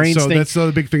 Like the brains so thing. That's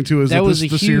the big thing too, is that was the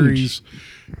series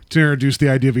to introduce the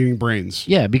idea of eating brains.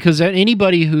 Yeah, because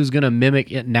anybody who's going to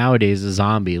mimic it nowadays a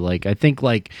zombie, like I think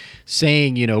like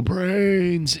saying,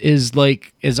 brains is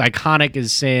like as iconic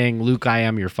as saying, Luke, I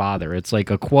am your father. It's like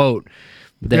a quote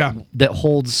that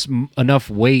holds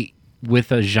enough weight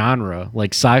with a genre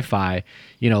like sci-fi,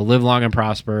 live long and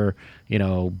prosper,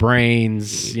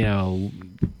 brains,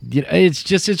 it's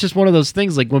just one of those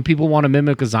things. Like when people want to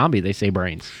mimic a zombie, they say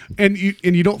brains, and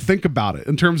you don't think about it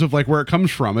in terms of like where it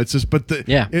comes from. It's just,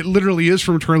 it literally is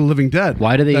from Return of the Living Dead.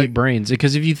 Why do they eat brains?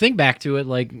 Because if you think back to it,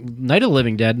 like Night of the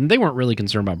Living Dead, and they weren't really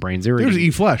concerned about brains. They were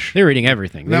eating flesh. They were eating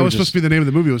everything. That was supposed to be the name of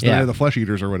the movie. Was the Night of the Flesh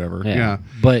Eaters or whatever. Yeah.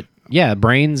 But yeah,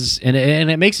 brains, and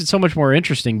it makes it so much more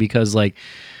interesting because like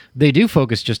they do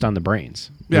focus just on the brains,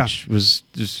 Yeah. which was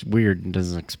just weird and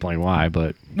doesn't explain why.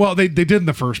 But Well, they did in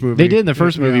the first movie. they did in the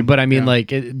first movie. Yeah, But I mean, yeah.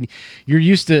 like you're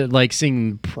used to like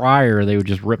seeing prior, they would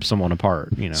just rip someone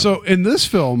apart. So in this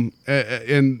film, like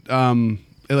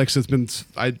I said, it's been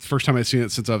first time I've seen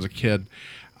it since I was a kid.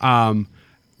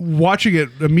 Watching it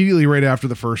immediately right after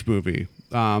the first movie,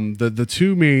 the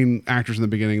two main actors in the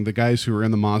beginning, the guys who are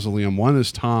in the mausoleum, one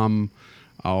is Tom.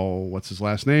 Oh, what's his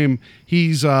last name?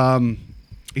 He's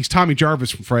Tommy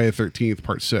Jarvis from Friday the 13th,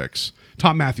 Part 6.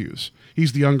 Tom Matthews.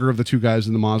 He's the younger of the two guys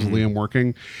in the mausoleum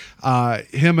working.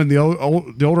 Him and the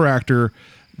older actor,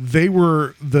 they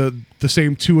were the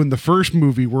same two in the first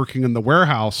movie working in the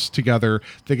warehouse together.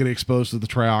 They get exposed to the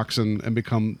trioxin and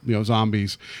become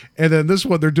zombies. And then this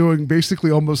one, they're doing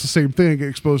basically almost the same thing, get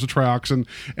exposed to trioxin,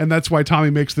 and that's why Tommy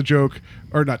makes the joke,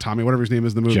 or not Tommy, whatever his name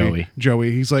is in the movie,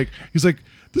 Joey. He's like,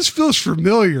 this feels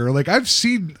familiar. Like I've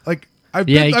seen like. I've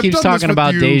he keeps done talking this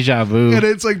about with you. deja vu. And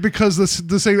it's like because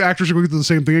the same actors are going through the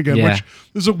same thing again, Yeah. which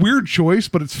is a weird choice,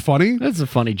 but it's funny. That's a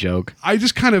funny joke. I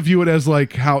just kind of view it as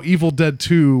like how Evil Dead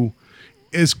 2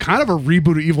 is kind of a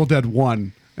reboot of Evil Dead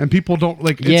 1. And people don't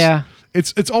like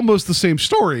it's almost the same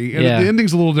story. And the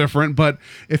ending's a little different, but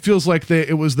it feels like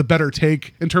it was the better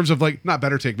take in terms of like, not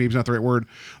better take, maybe it's not the right word.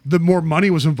 The more money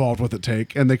was involved with the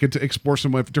take, and they could explore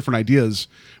some different ideas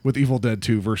with Evil Dead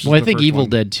 2 versus Well, I the think first Evil one.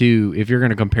 Dead 2, if you're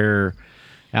going to compare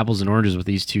apples and oranges with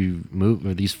these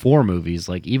these four movies,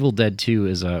 like Evil Dead 2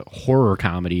 as a horror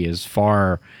comedy is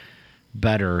far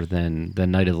better than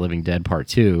Night of the Living Dead Part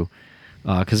 2.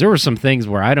 Because there were some things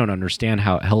where I don't understand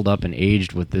how it held up and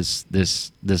aged with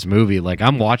this movie. Like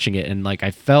I'm watching it and like I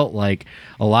felt like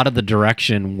a lot of the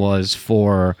direction was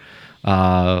for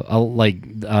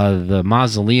the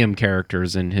mausoleum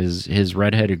characters and his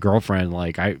redheaded girlfriend.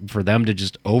 Like for them to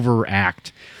just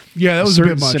overact. Yeah, that was a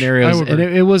certain bit much. scenarios, I would and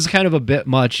agree. it was kind of a bit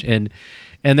much. And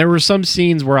there were some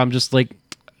scenes where I'm just like,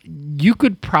 you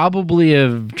could probably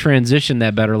have transitioned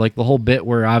that better. Like the whole bit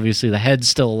where obviously the head's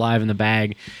still alive in the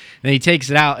bag, and he takes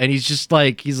it out, and he's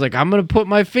like, I'm gonna put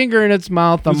my finger in its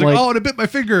mouth. I'm He's like, oh, and it bit my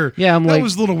finger. Yeah, I'm that like,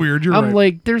 was a little weird. You're I'm right.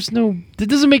 like, it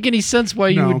doesn't make any sense why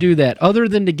you No. would do that, other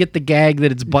than to get the gag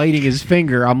that it's biting his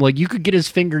finger. I'm like, you could get his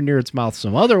finger near its mouth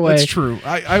some other way. That's true.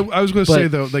 I was going to say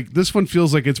though, like this one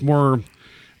feels like it's more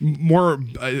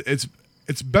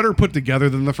it's better put together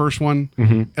than the first one,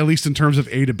 at least in terms of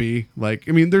A to B. Like,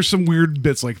 I mean, there's some weird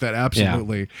bits like that,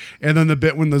 absolutely. And then the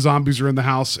bit when the zombies are in the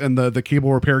house and the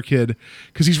cable repair kid,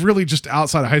 because he's really just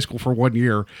outside of high school for 1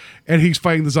 year, and he's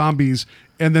fighting the zombies,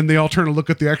 and then they all turn to look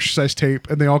at the exercise tape,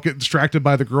 and they all get distracted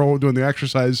by the girl doing the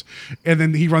exercise, and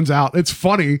then he runs out. It's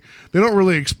funny. They don't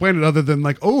really explain it other than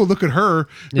like, oh, look at her,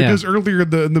 because earlier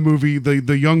in the movie,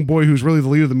 the young boy who's really the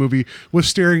lead of the movie was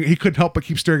staring. He couldn't help but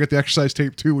keep staring at the exercise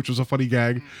tape too, which was a funny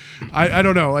gag. I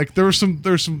don't know. Like there's some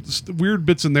weird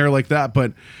bits in there like that,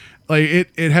 but like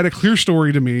it had a clear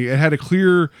story to me. It had a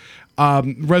clear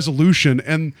resolution,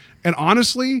 and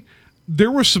honestly,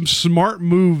 there were some smart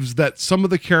moves that some of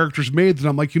the characters made that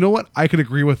I'm like, you know what? I could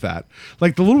agree with that.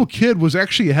 Like the little kid was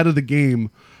actually ahead of the game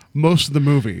most of the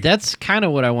movie. That's kind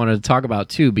of what I wanted to talk about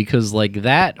too, because like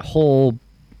that whole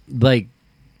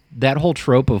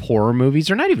trope of horror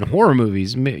movies, or not even horror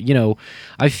movies,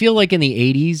 I feel like in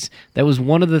the 80s, that was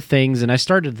one of the things, and I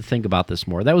started to think about this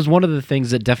more, that was one of the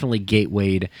things that definitely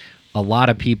gatewayed a lot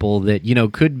of people that,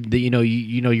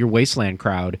 your Wasteland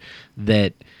crowd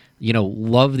that,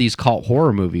 love these cult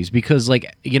horror movies. Because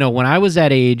like, when I was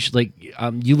that age, like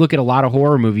you look at a lot of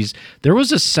horror movies, there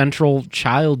was a central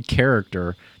child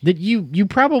character that you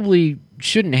probably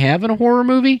shouldn't have in a horror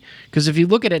movie, because if you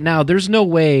look at it now, there's no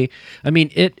way. I mean,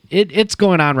 it's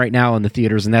going on right now in the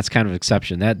theaters, and that's kind of an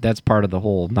exception. That's part of the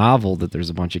whole novel, that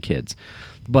there's a bunch of kids.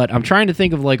 But I'm trying to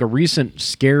think of like a recent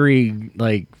scary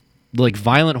like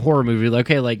violent horror movie.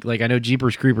 Like I know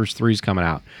Jeepers Creepers 3 is coming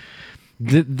out.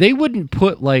 They wouldn't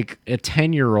put like a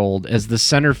 10-year-old as the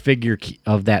center figure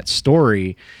of that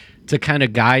story to kind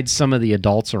of guide some of the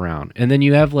adults around. And then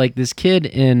you have like this kid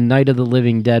in Night of the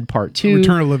Living Dead Part 2.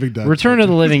 Return of the Living Dead. Return of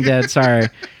the Living Dead, sorry.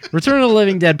 Return of the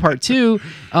Living Dead Part 2.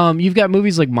 You've got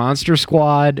movies like Monster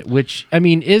Squad, which, I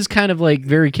mean, is kind of like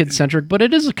very kid-centric, but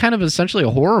it is a kind of essentially a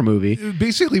horror movie.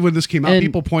 Basically, when this came out, And-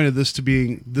 people pointed this to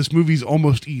being, this movie's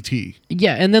almost E.T.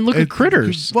 Yeah, and then look at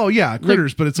Critters. Well, yeah,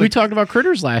 Critters, but it's we like talked about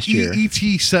Critters last year.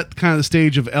 E.T. set kind of the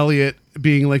stage of Elliot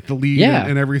being like the lead Yeah.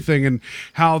 and everything, and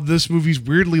how this movie's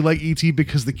weirdly like E.T.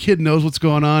 because the kid knows what's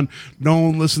going on, no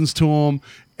one listens to him,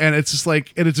 and it's just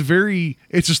like, and it's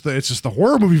just the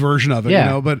horror movie version of it, Yeah.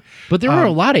 you know. But there were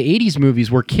a lot of 80s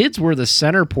movies where kids were the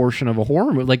center portion of a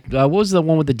horror movie. Like, what was the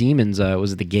one with the demons?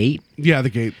 Was it The Gate? Yeah, The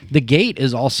Gate. The Gate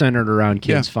is all centered around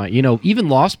kids. Yeah. Fine, you know, even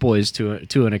Lost Boys to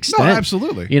an extent. No,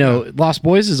 absolutely. You know, Lost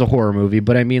Boys is a horror movie,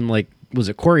 but I mean, like, was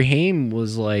it Corey Haim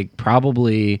was like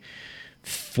probably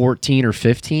 14 or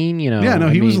 15? You know, Yeah, no,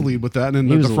 I he was the mean, lead with that, and then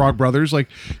he was the the Frog Brothers. Like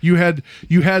you had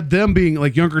them being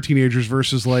like younger teenagers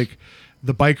versus like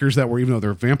the bikers that were, even though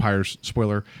they're vampires,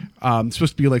 spoiler,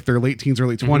 supposed to be like their late teens,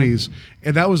 early 20s,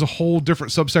 and that was a whole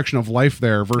different subsection of life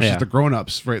there versus Yeah. the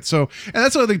grown-ups, right? So, and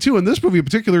that's another thing too. In this movie in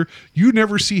particular, you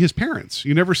never see his parents.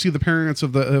 You never see the parents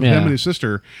of him Yeah. and his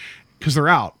sister because they're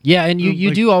out. Yeah, and you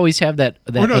Like- do always have that.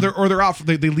 Or no, they're out.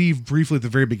 They leave briefly at the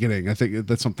very beginning. I think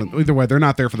that's something. Either way, they're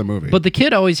not there for the movie. But the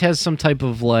kid always has some type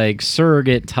of like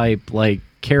surrogate type like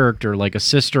character, like a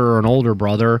sister or an older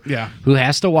brother, Yeah. who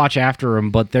has to watch after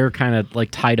him, but they're kind of like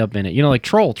tied up in it. You know, like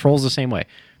Troll's the same way.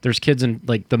 There's kids in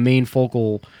like the main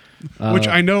focal. which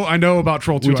I know about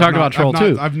Troll 2. we talked about Troll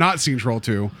 2. I've not seen Troll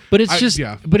 2. But it's just,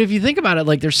 yeah. but if you think about it,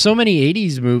 like there's so many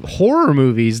 80s horror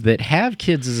movies that have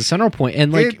kids as a central point,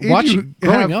 and like And watching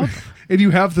growing up. And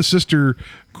you have the sister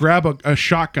grab a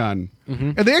shotgun.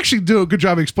 And they actually do a good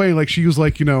job explaining, like, she was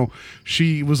like, you know,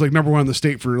 she was like number one in the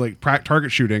state for like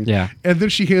target shooting. Yeah. And then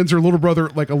she hands her little brother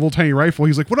like a little tiny rifle.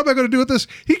 He's like, what am I going to do with this?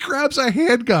 He grabs a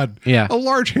handgun. Yeah. A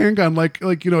large handgun, like,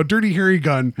 you know, a dirty, hairy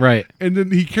gun. Right. And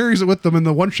then he carries it with them. And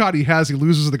the one shot he has, he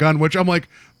loses the gun, which I'm like,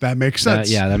 that makes sense.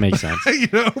 Yeah, that makes sense. You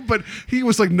know, but he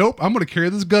was like, nope, I'm going to carry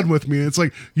this gun with me. And it's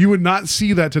like, you would not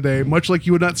see that today, much like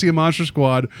you would not see a Monster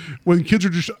Squad when kids are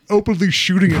just openly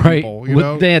shooting at Right. people. You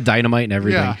know? They had dynamite and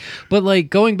everything. Yeah. But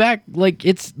like going back, like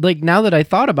it's like now that I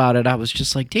thought about it, I was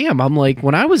just like, damn, I'm like,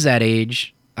 when I was that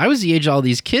age, I was the age of all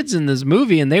these kids in this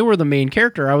movie and they were the main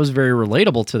character. I was very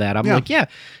relatable to that. I'm Yeah. like, yeah,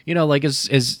 you know, like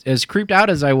as creeped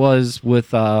out as I was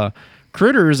with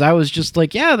Critters, I was just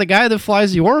like, yeah, the guy that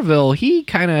flies the Orville, he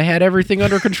kind of had everything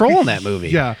under control in that movie.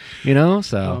 Yeah. You know,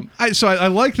 so I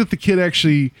like that the kid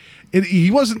actually,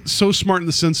 he wasn't so smart in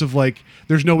the sense of like,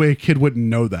 there's no way a kid wouldn't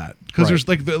know that. Because Right.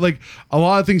 there's like a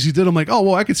lot of things he did. I'm like, oh,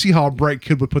 well, I could see how a bright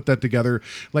kid would put that together.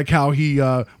 Like how he,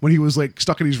 when he was like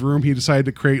stuck in his room, he decided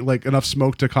to create like enough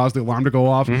smoke to cause the alarm to go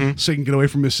off so he can get away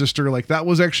from his sister. Like that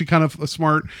was actually kind of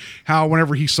smart. How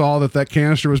whenever he saw that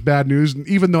canister was bad news, and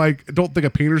even though I don't think a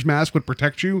painter's mask would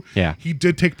protect you, Yeah. he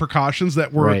did take precautions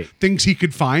that were Right. things he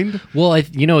could find. well,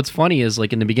 you know, what's funny is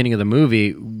like in the beginning of the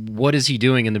movie, what is he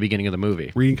doing in the beginning of the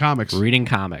movie? Reading comics. Reading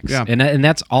comics. Yeah. And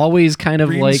that's always kind of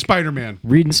Reading like Spider-Man.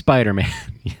 reading Spider-Man.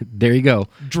 There you go.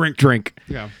 Drink.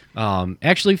 Yeah.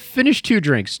 Actually finished 2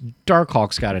 drinks.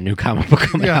 Darkhawk's got a new comic book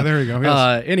coming Yeah, out. there you go.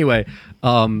 Yes. Anyway,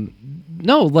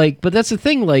 no, like, but that's the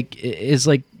thing, like, is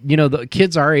like, you know, the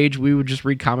kids our age, we would just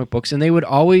read comic books and they would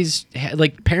always,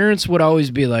 like, parents would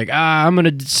always be like, I'm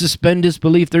going to suspend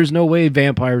disbelief. There's no way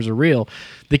vampires are real.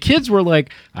 The kids were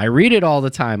like, I read it all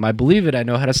the time. I believe it. I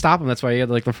know how to stop them. That's why you had,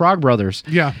 like, the Frog Brothers.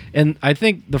 Yeah. And I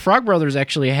think the Frog Brothers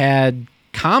actually had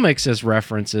comics as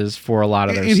references for a lot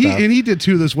of their and stuff. he did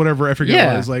too. This whatever I forget what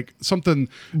Yeah. it was, like something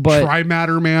But-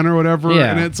 Trimatter Man or whatever.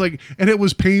 Yeah. And it's like, and it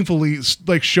was painfully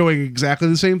like showing exactly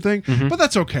the same thing. Mm-hmm. But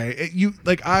that's okay.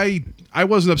 I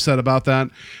wasn't upset about that.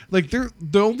 Like the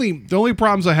only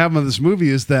problems I have on this movie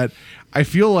is that I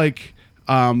feel like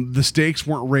the stakes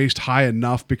weren't raised high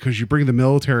enough because you bring the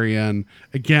military in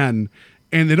again,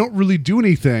 and they don't really do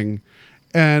anything.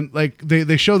 And like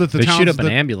they show that the they towns shoot up an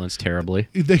that- ambulance terribly.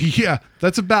 yeah,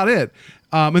 that's about it.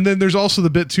 And then there's also the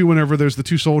bit too whenever there's the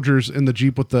 2 soldiers in the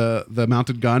Jeep with the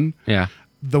mounted gun. Yeah.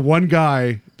 The one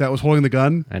guy that was holding the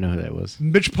gun, I know who that was.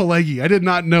 Mitch Pileggi. I did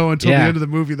not know until the end of the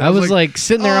movie. That I was like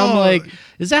sitting there. I'm oh. like,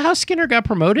 is that how Skinner got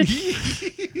promoted?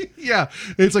 yeah.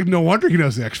 It's like no wonder he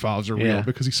knows the X-Files are real Yeah.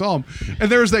 because he saw them.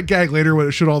 And there was that gag later when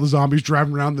it showed all the zombies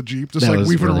driving around the Jeep, just That like was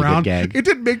weaving a really good around. gag. It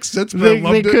didn't make sense, but they I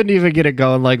loved it. couldn't even get it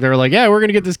going. Like they were like, yeah, we're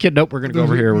gonna get this kid. Nope, we're gonna go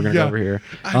over here. We're gonna Yeah. go over here.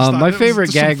 I just thought My that was favorite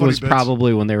just some gag funny was bits.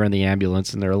 probably when they were in the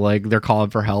ambulance and they're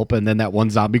calling for help, and then that one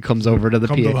zombie comes over to the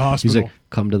Come to PA. the hospital. He's like,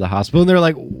 come to the hospital, and they're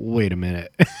like, wait a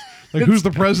minute. Like who's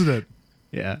the president?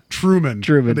 yeah. Truman.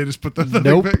 Truman. And they just put the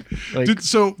Nope. thing back.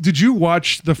 Like- Did you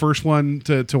watch the first one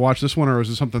to watch this one, or was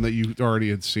it something that you already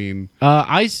had seen?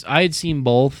 I had seen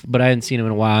both, but I hadn't seen them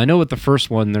in a while. I know with the first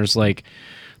one, there's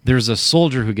a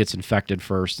soldier who gets infected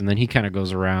first, and then he kind of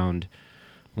goes around,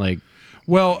 like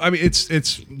Well, I mean,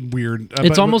 it's weird.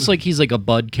 it's almost like he's like a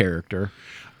Bud character.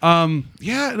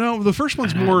 Yeah, no, the first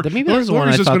one's more. Maybe that was the one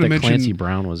I reason thought gonna that Clancy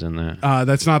Brown was in that.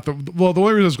 That's not the well. The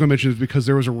only reason I was going to mention is because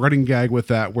there was a running gag with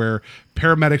that where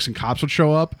paramedics and cops would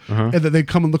show up and then they'd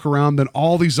come and look around. Then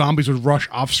all these zombies would rush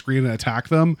off screen and attack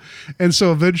them. And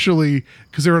so eventually,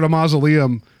 because they were in a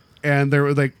mausoleum, and there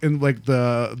were like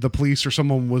the police or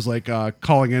someone was like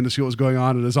calling in to see what was going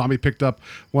on, and a zombie picked up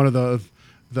one of the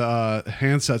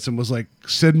handsets and was like,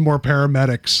 send more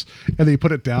paramedics, and they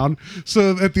put it down.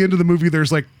 So at the end of the movie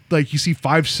there's like you see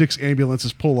 5-6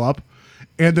 ambulances pull up,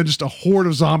 and then just a horde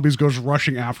of zombies goes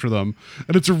rushing after them,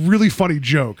 and it's a really funny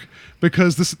joke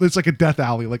because it's like a death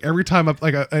alley. Like every time an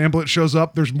ambulance shows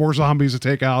up, there's more zombies to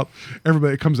take out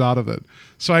everybody that comes out of it.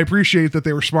 So I appreciate that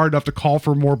they were smart enough to call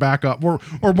for more backup, more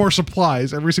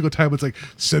supplies every single time. It's like,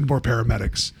 send more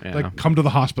paramedics, like come to the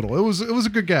hospital. It was a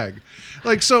good gag.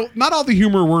 Like, so not all the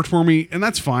humor worked for me, and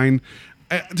that's fine.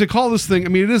 To call this thing, I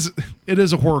mean, it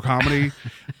is a horror comedy.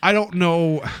 I don't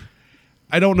know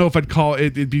if I'd call it.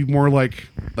 It'd be more like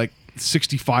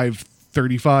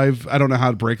 65-35. I don't know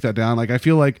how to break that down. Like, I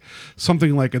feel like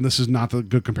something like, and this is not the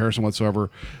good comparison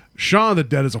whatsoever, Shaun of the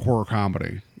Dead is a horror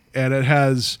comedy, and it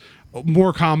has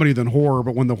more comedy than horror.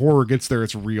 But when the horror gets there,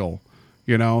 it's real.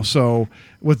 You know. So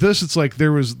with this, it's like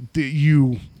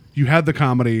you had the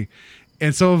comedy.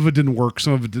 And some of it didn't work.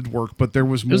 Some of it did work, but there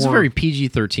was more. It was a very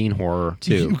PG-13 horror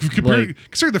too. Considering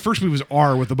the first movie was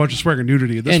R with a bunch of swearing and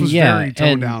nudity. This was very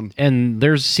toned down. And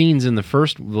there's scenes in the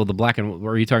first, the black and.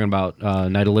 Are you talking about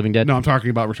Night of the Living Dead? No, I'm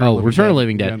talking about Return of the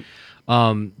Living Dead. Yeah.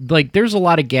 Like there's a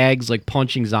lot of gags like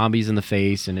punching zombies in the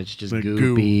face, and it's just like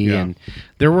goopy. And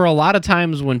there were a lot of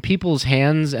times when people's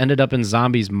hands ended up in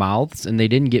zombies' mouths and they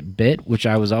didn't get bit, which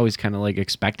I was always kind of like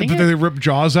expecting. But they ripped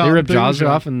jaws out. They ripped jaws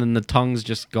off, and then the tongues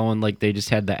just going like they just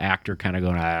had the actor kind of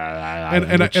going. And I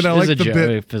like the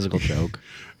bit, a physical joke.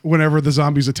 Whenever the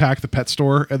zombies attack the pet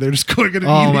store and they're just going and eating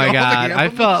oh my all god! the I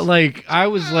felt like I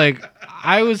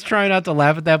was trying not to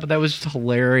laugh at that, but that was just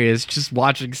hilarious. Just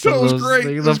watching some of those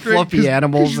the fluffy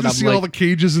animals, and I'm see all the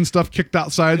cages and stuff kicked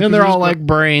outside, and they're all like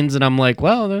brains, and I'm like,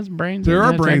 well, there's brains. There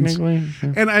are brains,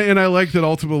 and I like that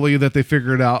ultimately that they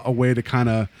figured out a way to kind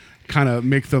of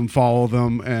make them follow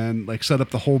them and like set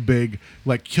up the whole big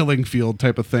like killing field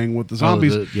type of thing with the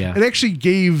zombies. It actually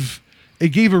gave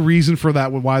a reason for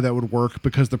that, why that would work,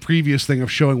 because the previous thing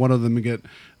of showing one of them get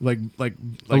like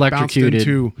electrocuted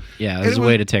into, it was a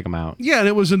way to take them out. Yeah, and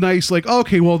it was a nice like,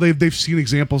 okay, well they've seen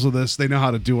examples of this, they know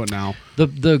how to do it now.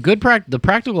 The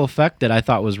practical effect that I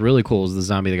thought was really cool was the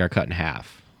zombie that got cut in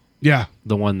half. Yeah,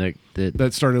 the one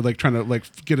that started like trying to like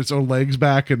get its own legs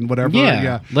back and whatever.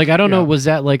 Yeah. Like I don't know, was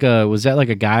that like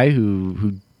a guy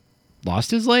who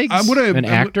lost his legs? An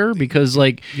actor, because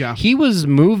like he was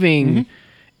moving. Mm-hmm.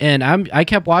 And I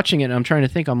kept watching it, and I'm trying to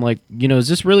think. I'm like, is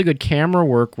this really good camera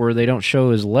work where they don't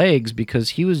show his legs, because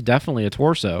he was definitely a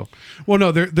torso. Well,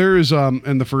 no, there is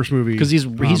in the first movie, because he's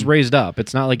raised up.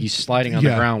 It's not like he's sliding on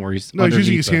the ground where he's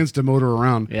using his hands to motor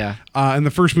around. Yeah. In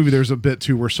the first movie, there's a bit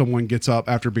too where someone gets up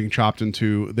after being chopped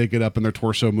into. They get up and their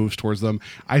torso moves towards them.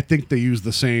 I think they use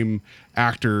the same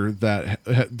actor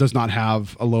that does not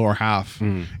have a lower half,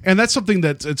 and that's something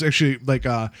that it's actually like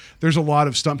there's a lot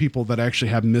of stunt people that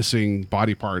actually have missing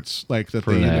body parts like that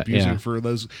they end up using for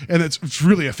those, and it's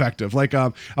really effective. Like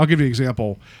I'll give you an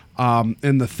example.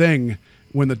 In The Thing,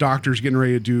 when the doctor's getting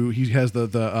ready to do, he has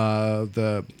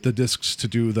the discs to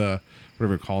do the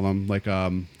whatever you call them, like the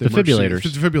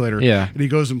defibrillator. Yeah. And he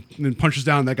goes and punches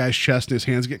down that guy's chest and his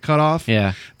hands get cut off.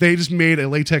 Yeah. They just made a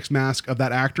latex mask of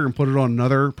that actor and put it on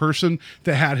another person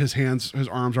that had his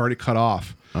arms already cut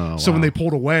off. Oh, so wow. when they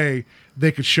pulled away,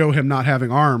 they could show him not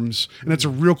having arms, and it's a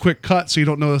real quick cut, so you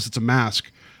don't notice it's a mask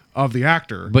of the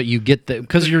actor. But you get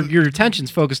because your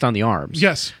attention's focused on the arms.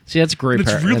 Yes. See, that's great. And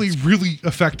it's really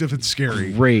effective and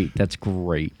scary. Great. That's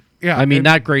great. Yeah, I mean,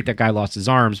 not great that guy lost his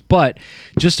arms, but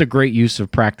just a great use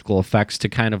of practical effects to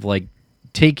kind of like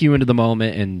take you into the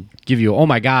moment and give you, oh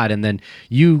my God, and then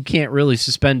you can't really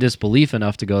suspend disbelief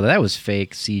enough to go, that was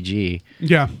fake CG.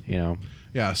 Yeah.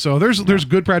 Yeah, so there's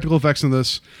good practical effects in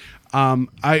this.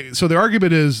 So the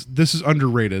argument is this is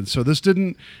underrated. So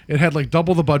it had like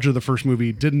double the budget of the first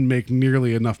movie, didn't make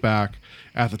nearly enough back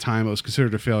at the time. It was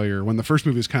considered a failure when the first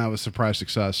movie was kind of a surprise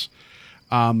success.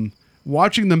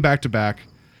 Watching them back to back,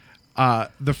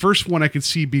 the first one I could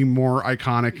see being more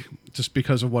iconic just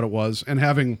because of what it was, and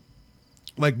having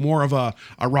like more of a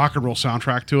rock and roll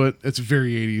soundtrack to it. It's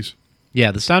very 80s.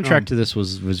 Yeah, the soundtrack to this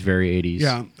was very 80s.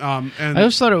 Yeah, and I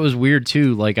just thought it was weird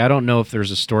too. Like, I don't know if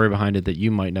there's a story behind it that you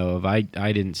might know of. I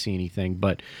didn't see anything,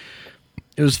 but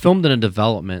it was filmed in a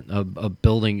development, a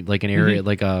building, like an area,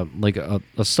 like a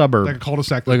suburb, like a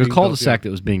cul-de-sac,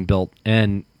 that was being built,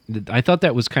 and I thought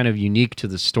that was kind of unique to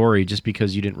the story, just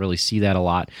because you didn't really see that a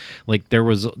lot. Like there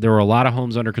were a lot of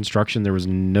homes under construction. There was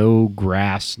no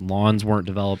grass, lawns weren't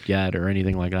developed yet, or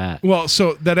anything like that. Well,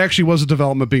 so that actually was a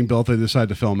development being built. They decided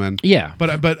to film in. Yeah,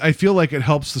 but I feel like it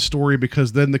helps the story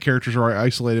because then the characters are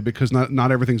isolated because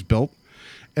not everything's built.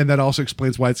 And that also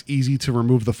explains why it's easy to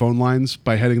remove the phone lines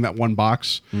by hitting that one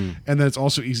box. And then it's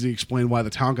also easy to explain why the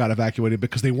town got evacuated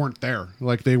because they weren't there.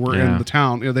 Like they were in the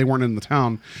town. They weren't in the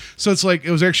town. So it's like,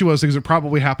 it was actually one of those things that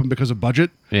probably happened because of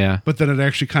budget. Yeah. But then it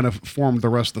actually kind of formed the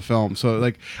rest of the film. So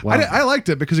like, Wow. I liked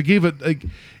it because it gave it, like,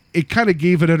 it kind of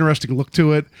gave an interesting look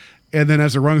to it. And then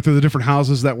as they're running through the different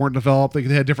houses that weren't developed, they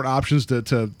had different options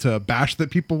to bash the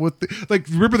people with. Like,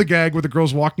 remember the gag where the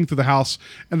girl's walking through the house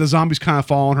and the zombies kind of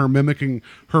following her, mimicking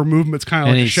her movements, kind of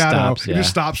And like a he shadow. stops, He just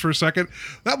stops for a second.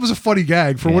 That was a funny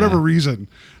gag for whatever reason.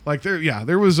 Like there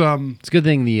was It's a good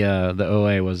thing the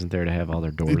OA wasn't there to have all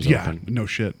their doors open. no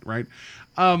shit, right?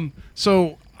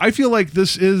 So I feel like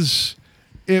this is,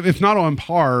 if not on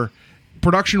par,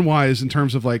 production wise in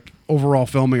terms of like overall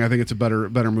filming, I think it's a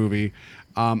better movie.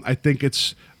 I think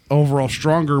it's overall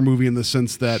stronger movie in the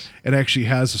sense that it actually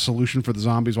has a solution for the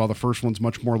zombies, while the first one's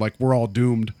much more like we're all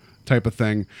doomed type of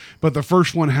thing. But the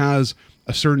first one has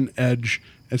a certain edge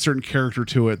and certain character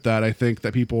to it that I think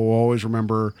that people will always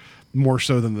remember more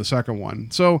so than the second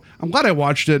one. So I'm glad I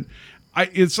watched it.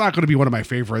 It's not going to be one of my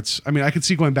favorites. I mean, I could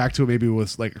see going back to it maybe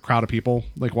with like a crowd of people,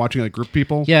 like watching like group of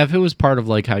people. Yeah, if it was part of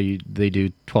like how they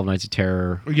do 12 Nights of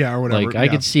Terror. Yeah, or whatever. Like I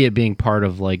could see it being part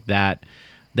of like that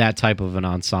type of an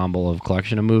ensemble of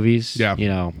collection of movies. Yeah. You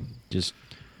know, just.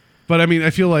 But I mean, I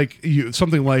feel like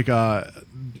something like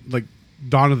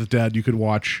Dawn of the Dead you could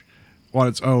watch on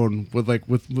its own with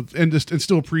and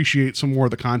still appreciate some more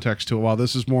of the context to it, while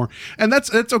this is more, and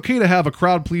it's okay to have a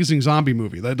crowd pleasing zombie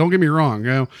movie. Don't get me wrong,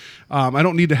 I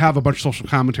don't need to have a bunch of social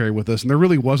commentary with this, and there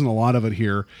really wasn't a lot of it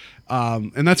here,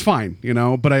 and that's fine,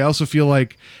 but I also feel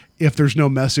like if there's no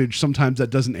message, sometimes that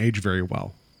doesn't age very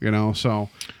well, so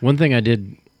One thing I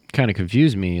did kind of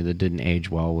confuse me that didn't age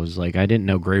well was like I didn't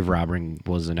know grave robbing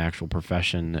was an actual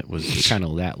profession that was kind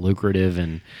of that lucrative.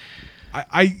 And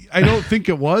I don't think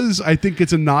it was. I think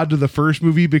it's a nod to the first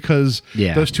movie because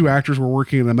those two actors were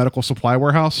working in a medical supply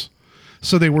warehouse.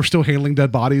 So they were still handling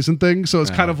dead bodies and things. So it's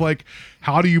kind of like,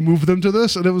 how do you move them to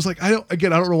this? And it was like, I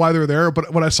don't know why they're there,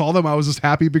 but when I saw them, I was just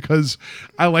happy because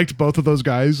I liked both of those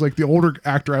guys. Like the older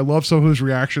actor, I love some of his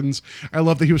reactions. I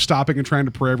love that he was stopping and trying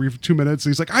to pray every 2 minutes.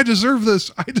 He's like, I deserve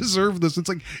this. I deserve this. It's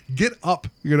like, get up.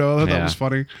 I thought that was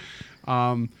funny.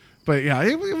 But yeah,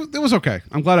 it was okay.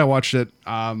 I'm glad I watched it.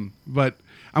 But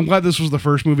I'm glad this was the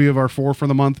first movie of our 4 for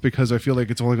the month because I feel like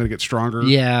it's only going to get stronger.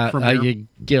 Yeah, from here. you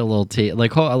get a little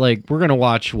like we're gonna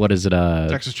watch Texas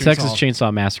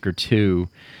Chainsaw Massacre 2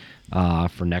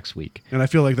 for next week, and I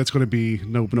feel like that's going to be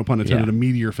no pun intended a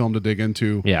meatier film to dig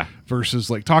into. Yeah, versus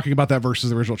like talking about that versus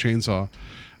the original Chainsaw.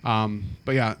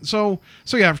 But yeah, so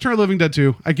yeah, Return of the Living Dead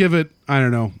 2. I give it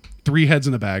 3 heads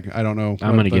in a bag. I don't know.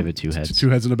 I'm gonna give it 2 heads. 2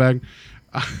 heads in a bag.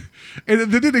 And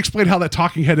they didn't explain how that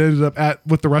talking head ended up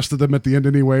with the rest of them at the end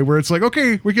anyway, where it's like,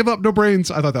 okay, we give up, no brains.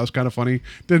 I thought that was kind of funny.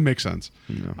 Didn't make sense.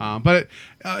 No. But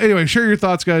anyway, share your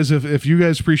thoughts, guys. If you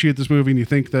guys appreciate this movie and you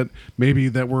think that maybe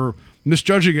that we're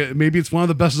misjudging it, maybe it's one of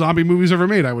the best zombie movies ever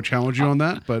made, I would challenge you on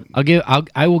that. But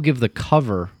I will give the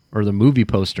cover or the movie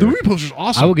poster. The movie poster's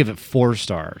awesome. I will give it 4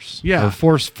 stars. Yeah, or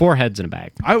four heads in a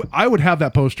bag. I would have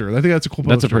that poster. I think that's a cool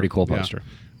poster. That's a pretty cool poster.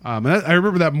 Yeah. And I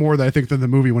remember that more than I think than the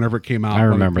movie whenever it came out. I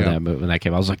remember that movie when that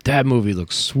came out. I was like, that movie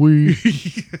looks sweet.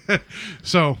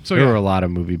 so there were a lot of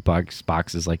movie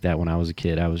boxes like that when I was a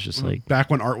kid. I was just like,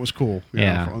 back when art was cool.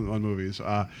 On movies.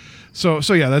 So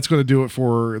yeah, that's going to do it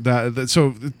for that.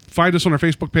 So find us on our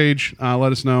Facebook page.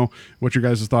 Let us know what your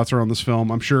guys' thoughts are on this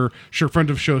film. I'm sure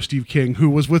friend of show Steve King, who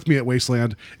was with me at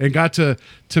Wasteland and got to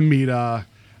meet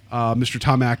Mr.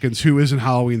 Tom Atkins, who is in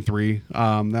Halloween 3.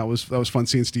 That was fun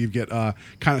seeing Steve get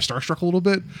kind of starstruck a little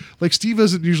bit. Like Steve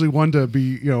isn't usually one to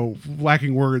be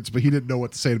lacking words, but he didn't know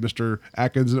what to say to Mr.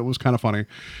 Atkins, and it was kind of funny.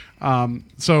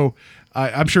 So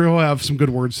I'm sure he'll have some good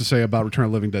words to say about Return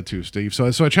of the Living Dead 2, Steve. So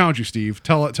I challenge you, Steve.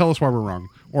 Tell us why we're wrong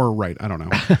or right. I don't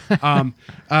know.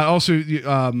 Also,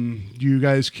 you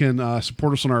guys can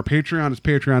support us on our Patreon. It's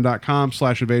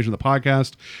patreon.com/invasion of the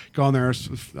podcast. Go on there,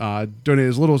 donate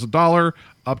as little as $1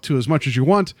 up to as much as you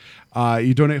want.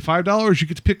 You donate $5, you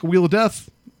get to pick a Wheel of Death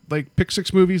like pick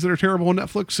 6 movies that are terrible on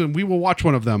Netflix, and we will watch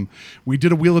one of them. We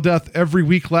did a Wheel of Death every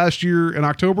week last year in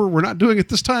October. We're not doing it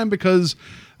this time because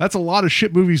that's a lot of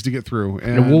shit movies to get through.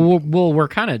 And we're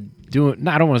kind of doing.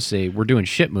 I don't want to say we're doing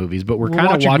shit movies, but we're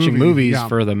kind of watching movies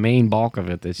for the main bulk of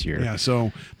it this year. Yeah.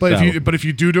 So, if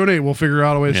you do donate, we'll figure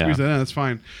out a way to squeeze that in. That's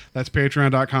fine. That's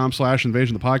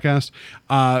patreon.com/invasion of the podcast.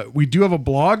 We do have a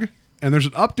blog, and there's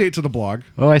an update to the blog.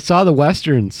 Oh, I saw the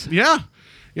Westerns. Yeah.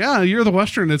 Year of the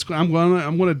Western. I'm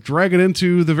gonna drag it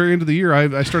into the very end of the year.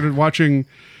 I started watching.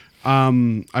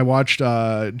 I watched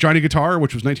Johnny Guitar,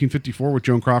 which was 1954 with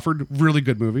Joan Crawford, really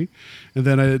good movie, and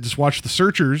then I just watched The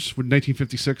Searchers with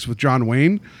 1956 with John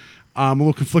Wayne. I'm a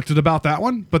little conflicted about that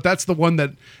one, but that's the one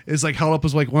that is like held up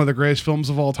as like one of the greatest films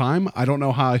of all time. I don't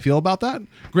know how I feel about that.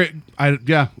 Great,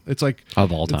 it's like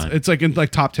of all time. It's like in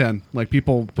like top 10. Like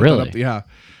people put really, that up, yeah.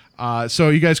 So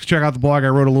you guys can check out the blog. I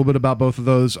wrote a little bit about both of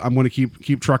those. I'm going to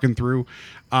keep trucking through,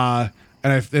 and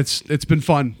it's been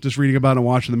fun just reading about it and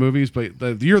watching the movies. But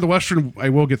the Year of the Western, I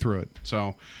will get through it.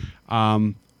 So,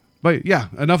 but yeah,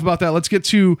 enough about that. Let's get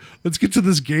to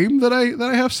this game that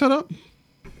I have set up.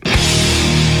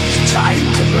 It's time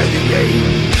to play the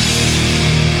game.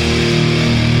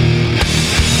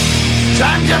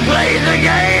 Time to play the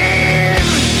game.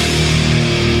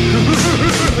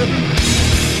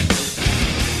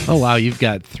 Oh wow, you've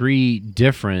got 3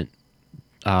 different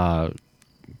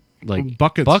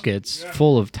buckets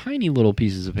full of tiny little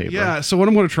pieces of paper. Yeah, so what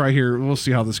I'm going to try here, we'll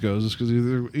see how this goes, because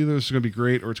either this is going to be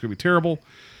great or it's going to be terrible.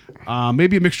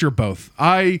 Maybe a mixture of both.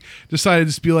 I decided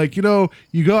to just be like, you go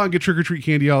out and get trick-or-treat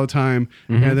candy all the time,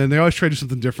 and then they always try to do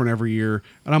something different every year.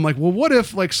 And I'm like, well, what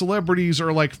if like celebrities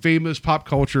or like famous pop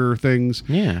culture things?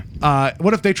 Yeah.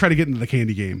 What if they try to get into the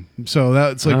candy game? So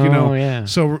that's like, yeah.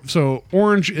 So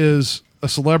orange is a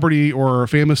celebrity or a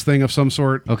famous thing of some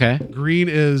sort. Okay. Green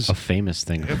is a famous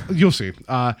thing. You'll see.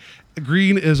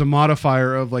 Green is a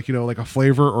modifier of like like a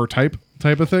flavor or type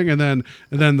of thing, and then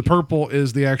the purple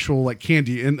is the actual like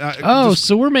candy. And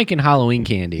so we're making Halloween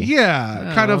candy.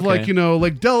 Yeah, kind of like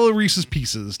like Della Reese's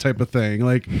Pieces type of thing.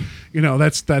 Like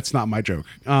that's not my joke.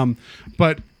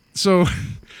 But so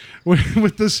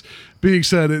with this being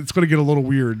said, it's going to get a little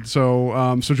weird.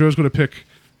 So Joe's going to pick.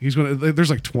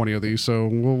 There's like 20 of these, so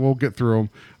we'll get through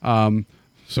them.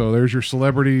 So there's your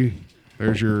celebrity,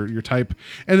 there's your type,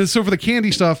 and then so for the candy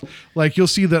stuff, like you'll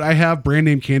see that I have brand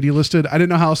name candy listed. I didn't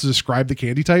know how else to describe the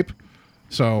candy type,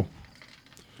 so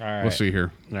we'll see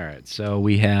here. All right, so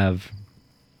we have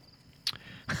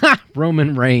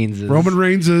Roman Reigns. Roman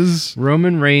Reigns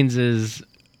is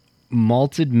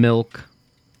malted milk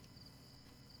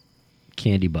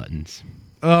candy buttons.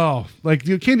 Oh, like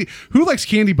candy. Who likes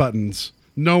candy buttons?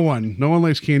 No one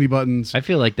likes candy buttons. I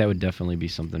feel like that would definitely be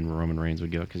something Roman Reigns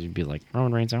would go, because you'd be like,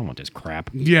 Roman Reigns, I don't want this crap.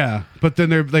 Yeah, but then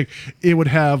they're like, it would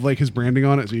have like his branding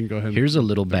on it, so you can go ahead. Here's a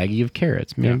little baggie of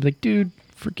carrots. Man, I'd be like, dude,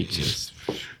 forget this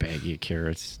baggie of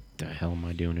carrots. The hell am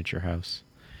I doing at your house?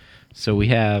 So we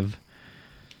have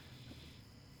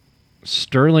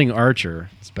Sterling Archer.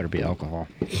 This better be alcohol.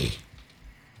 This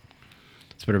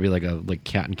better be like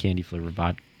cotton candy flavored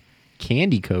vodka.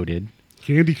 Candy coated.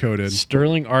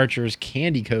 Sterling Archer's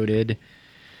candy coated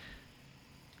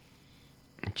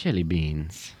jelly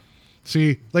beans.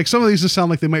 See, like some of these just sound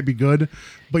like they might be good,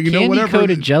 but whatever. Candy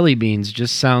coated jelly beans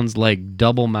just sounds like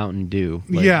double Mountain Dew.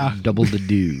 Like double the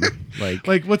dew.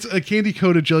 Like what's a candy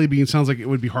coated jelly bean sounds like it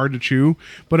would be hard to chew,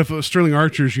 but if it was Sterling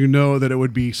Archer's, that it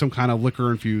would be some kind of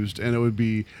liquor infused, and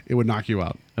it would knock you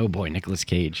out. Oh boy, Nicolas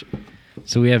Cage.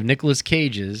 So we have Nicolas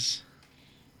Cage's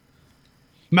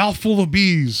mouthful of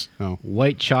bees. Oh.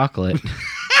 White chocolate.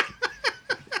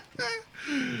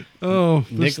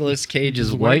 Nicolas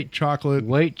Cage's white chocolate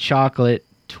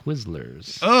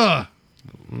Twizzlers. Ugh.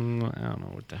 I don't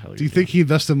know what the hell. Do you think he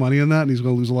invested money in that and he's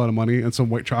going to lose a lot of money in some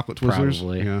white chocolate Twizzlers?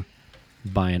 Probably. Yeah.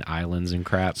 Buying islands and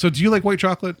crap. So do you like white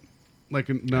chocolate? Like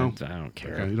no? I don't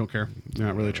care. Okay, you don't care. You're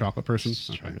not really a chocolate person.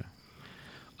 Okay.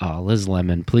 Oh, Liz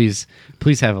Lemon, please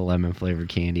have a lemon flavored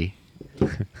candy.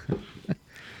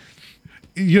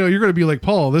 You're going to be like,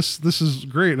 Paul, this is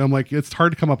great. And I'm like, it's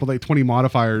hard to come up with like 20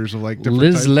 modifiers of like different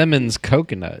Liz types. Lemon's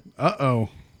coconut. Uh-oh.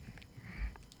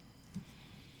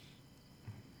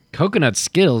 Coconut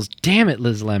Skittles. Damn it,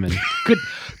 Liz Lemon.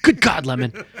 Good God,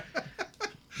 Lemon.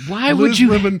 Why would you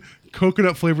Lemon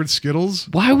coconut flavored Skittles?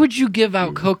 Why would you give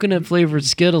out coconut flavored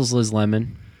Skittles, Liz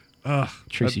Lemon?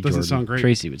 Tracy that doesn't sound great.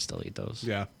 Tracy would still eat those.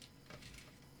 Yeah.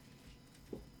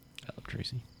 I love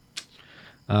Tracy.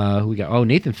 Who we got? Oh,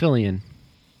 Nathan Fillion.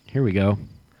 Here we go.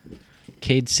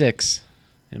 Cade 6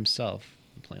 himself.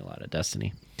 I'm playing a lot of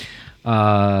Destiny.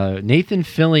 Nathan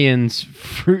Fillion's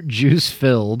fruit juice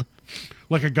filled.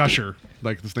 Like a gusher,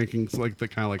 like the thinking, like the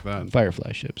kind of like that.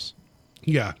 Firefly ships.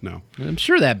 Yeah, no, I'm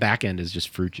sure that back end is just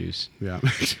fruit juice. yeah.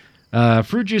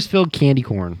 Fruit juice filled candy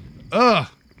corn. Ugh.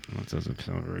 That doesn't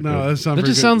sound very No, good. that sounds That very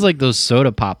just good. sounds like those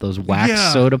soda pop, those wax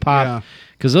Yeah, soda pop. yeah.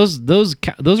 Because those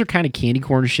are kind of candy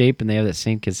corn shape, and they have that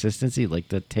same consistency, like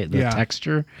the Yeah.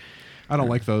 texture. I don't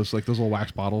like those, like those little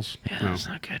wax bottles. Yeah, No. that's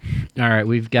not good. All right,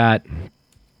 we've got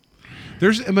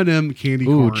There's M&M candy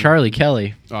corn. Charlie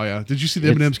Kelly. Oh yeah, did you see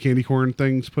the M&M's candy corn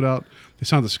things put out? They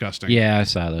sound disgusting. Yeah, I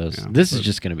saw those. Yeah, This is but-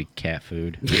 just gonna be cat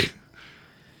food.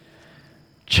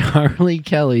 Charlie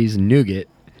Kelly's nougat.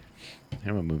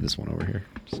 I'm gonna move this one over here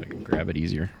so I can grab it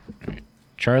easier. All right.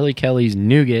 Charlie Kelly's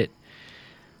nougat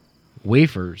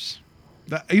wafers.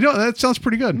 That sounds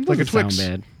pretty good. Like a Doesn't Twix.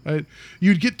 sound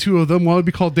You'd get two of them. One would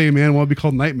be called Dayman. One would be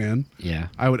called Nightman. Yeah,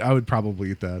 I would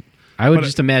probably eat that. I would But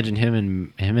just imagine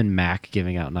him and Mac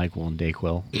giving out NyQuil and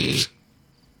Dayquil.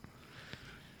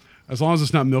 As long as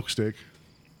it's not milk steak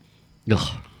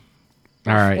Ugh.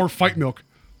 All right, or fight milk.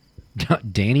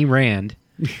 Danny Rand,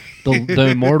 the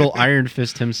immortal Iron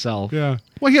Fist himself, Yeah.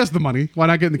 Well, he has the money. Why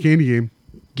not get in the candy game?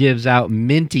 gives out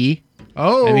minty.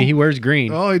 Oh. I mean, he wears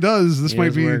green. Oh, he does. This He might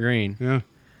does be wear green. Yeah.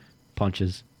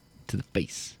 Punches to the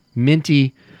face.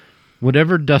 Minty,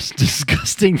 whatever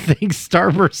disgusting things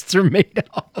Starbursts are made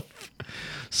of.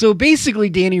 So basically,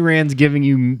 Danny Rand's giving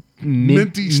you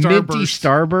Minty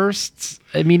Starbursts.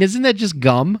 I mean, isn't that just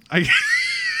gum? I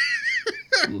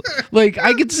Like,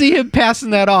 I could see him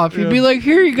passing that off. He'd be Yeah. like,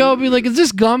 "Here you go." I'd be like, "Is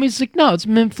this gum?" He's like, "No, it's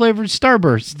mint flavored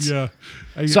Starbursts." yeah.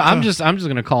 So I'm just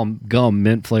gonna call them gum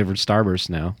mint flavored Starburst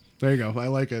now. There you go. I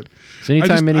like it. So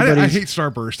anytime I anybody's hate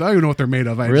Starburst. I don't even know what they're made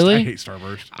of. Really? I hate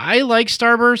Starburst. I like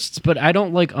Starbursts, but I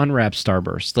don't like unwrapped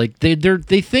Starbursts. Like they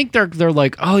think they're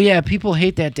like, oh yeah, people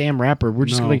hate that damn wrapper. We're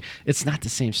just No. like, it's not the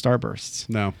same Starbursts.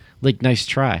 No. Like, nice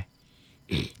try,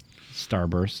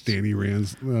 Starbursts. Danny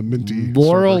Rand's minty.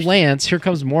 Laurel Starburst. Lance. Here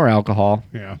comes more alcohol.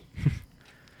 Yeah.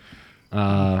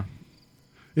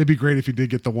 It'd be great if you did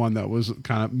get the one that was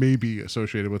kind of maybe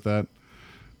associated with that.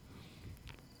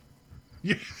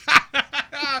 Yeah.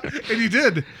 And you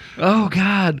did. Oh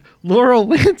God, Laurel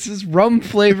Lance's rum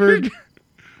flavored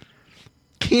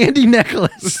candy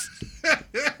necklace.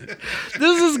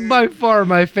 This is by far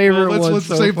my favorite one. Let's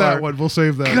so save far. that one. We'll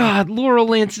save that. God, Laurel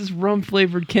Lance's rum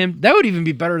flavored Kim. That would even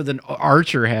be better than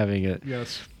Archer having it.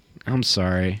 Yes. I'm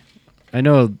sorry. I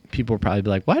know people will probably be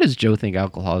like, why does Joe think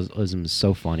alcoholism is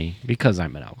so funny? Because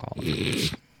I'm an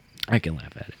alcoholic. I can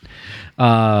laugh at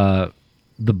it.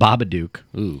 The Babadook.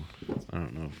 Ooh, I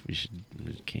don't know if we should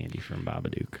use candy from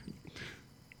Babadook.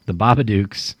 The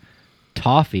Babadook's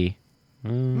toffee. Oh,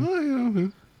 yeah.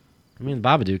 I mean, the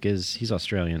Babadook he's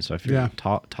Australian, so I feel Yeah.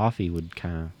 toffee would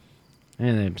kind of.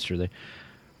 And I'm sure they.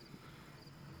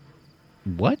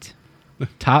 What?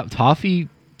 Toffee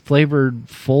flavored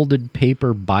folded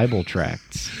paper Bible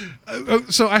tracts.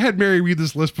 So I had Mary read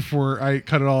this list before I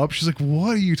cut it all up. She's like, "What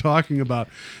are you talking about?"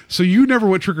 So you never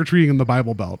went trick or treating in the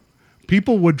Bible Belt.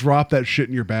 People would drop that shit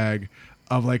in your bag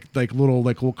of like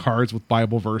little cards with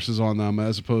Bible verses on them,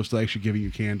 as opposed to actually giving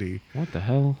you candy. What the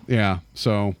hell? Yeah.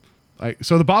 So the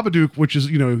Babadook, which is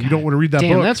you don't want to read that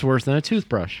Damn, book. that's worse than a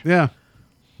toothbrush. Yeah.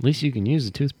 At least you can use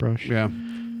a toothbrush. Yeah.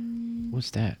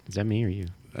 What's that? Is that me or you?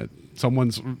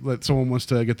 Someone wants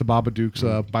to get the Babadook's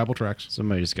Bible tracks.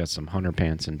 Somebody just got some Hunter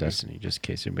pants in Destiny, just in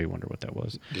case anybody wondered what that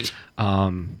was.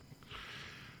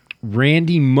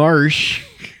 Randy Marsh.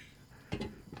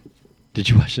 Did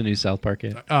you watch the new South Park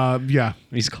yet? Yeah.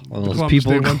 He's calling those Columbus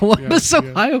people in Day one. Columbus, Yeah, yeah.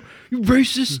 Ohio. You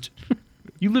racist.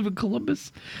 You live in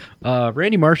Columbus.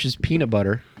 Randy Marsh's peanut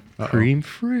butter. Cream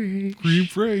free. Cream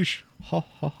fresh. Ha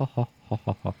ha ha ha ha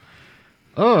ha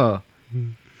ha.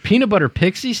 Peanut butter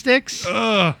pixie sticks?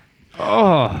 So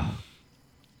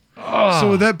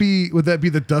would that be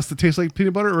the dust that tastes like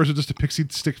peanut butter, or is it just a pixie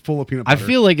stick full of peanut I butter?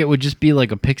 feel like it would just be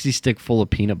like a pixie stick full of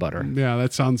peanut butter. Yeah,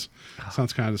 that sounds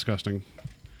kind of disgusting.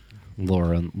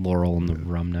 Laurel and the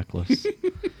rum necklace.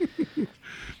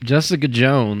 Jessica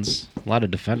Jones. A lot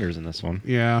of defenders in this one.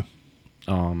 Yeah.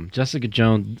 Jessica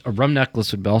Jones. A rum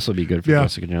necklace would also be good for Yeah.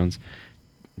 Jessica Jones.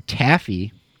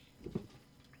 Taffy.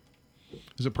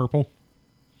 Is it purple?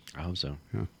 I hope so.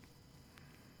 Yeah.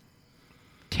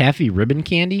 Taffy ribbon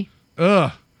candy.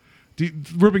 Ugh.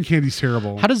 Ribbon candy's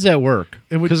terrible. How does that work?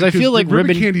 Because I feel like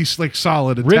ribbon candy's like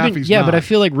solid and ribbon. taffy's Yeah, not. but I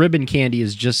feel like ribbon candy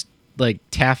is just like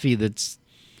taffy that's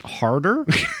harder.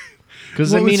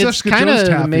 Because Well, I mean, it's Jessica kind Jones of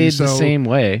taffy, made so- the same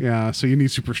way. Yeah, so you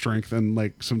need super strength and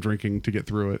like some drinking to get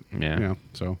through it. Yeah. Yeah.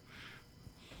 So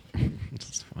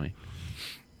It's funny.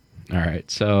 All right,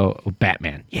 so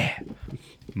Batman, yeah,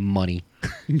 money,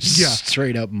 Yeah.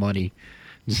 straight up money.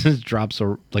 Just drops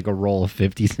a roll of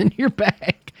 50s in your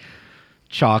bag.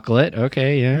 chocolate.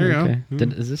 Okay, yeah. There you okay. go.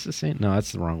 Is this the same? No,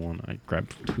 that's the wrong one. I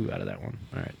grabbed 2 out of that one.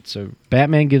 All right. So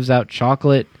Batman gives out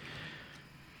chocolate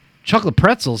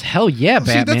pretzels. Hell yeah, See,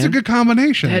 Batman. that's a good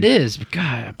combination. That is.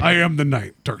 God, I am the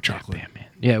night. Dark chocolate. Batman.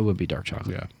 Yeah, it would be dark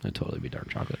chocolate. Yeah. It'd totally be dark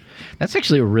chocolate. That's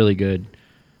actually a really good.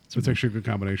 It's actually a good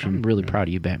combination. I'm really proud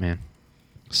of you, Batman.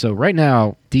 So right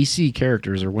now, DC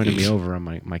characters are winning me over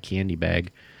on my candy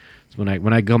bag. So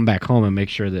when I come back home and make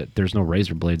sure that there's no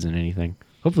razor blades in anything.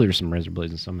 Hopefully there's some razor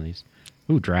blades in some of these.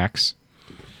 Ooh, Drax.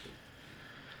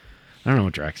 I don't know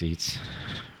what Drax eats.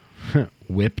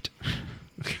 Whipped.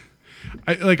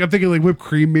 I'm thinking like whipped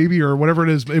cream maybe or whatever it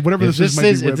is. Whatever If this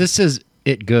is. if this is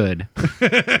it good.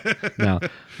 No.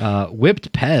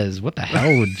 Whipped Pez. What the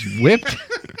hell would whipped?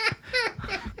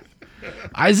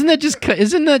 Isn't that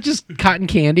just cotton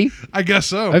candy? I guess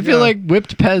so. I feel like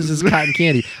whipped Pez is cotton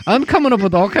candy. I'm coming up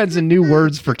with all kinds of new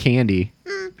words for candy.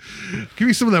 Give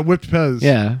me some of that whipped Pez.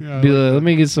 Yeah. I Be like like, let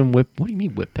me get some whip. What do you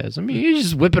mean whipped Pez? I mean, you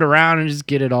just whip it around and just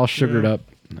get it all sugared up.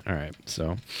 All right.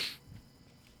 So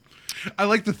I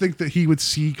like to think that he would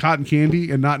see cotton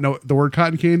candy and not know the word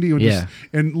cotton candy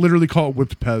and literally call it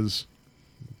whipped Pez.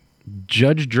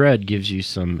 Judge Dredd gives you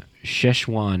some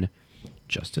Szechuan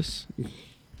justice.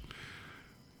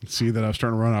 See that I was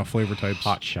starting to run out of flavor types.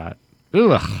 Hot shot.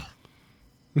 Ugh.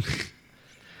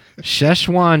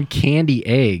 Szechuan candy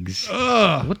eggs.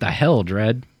 Ugh. What the hell,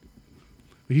 Dredd?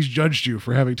 He's judged you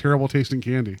for having terrible tasting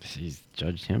candy. He's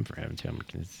judged him for having terrible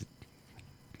candy.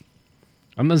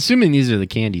 I'm assuming these are the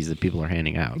candies that people are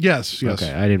handing out. Yes.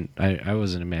 Okay, I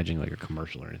wasn't imagining like a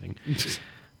commercial or anything.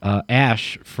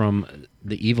 Ash from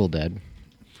The Evil Dead.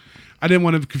 I didn't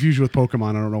want to confuse you with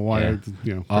Pokemon. I don't know why.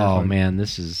 Yeah. Oh clarified. man,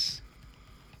 this is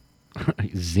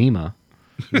Zima.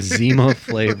 Zima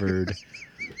flavored.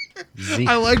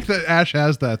 I like that Ash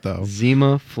has that though.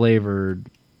 Zima flavored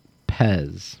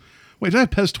Pez. Wait, did I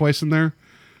have Pez twice in there?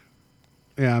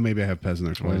 Yeah, maybe I have Pez in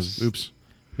there twice. Was- Oops.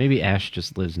 Maybe Ash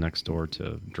just lives next door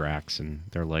to Drax, and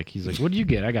he's like, "What did you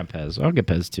get? I got Pez. I'll get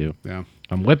Pez too." Yeah.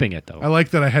 I'm whipping it though. I like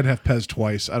that I had to have Pez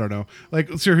twice. I don't know. Like,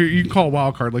 so here you can call a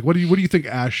wild card. Like, what do you think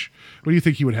Ash? What do you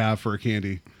think he would have for a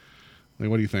candy? Like,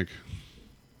 what do you think?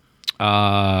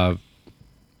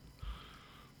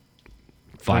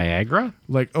 Viagra.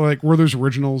 Like Werther's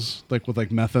Originals, like with like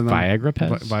meth in them. Viagra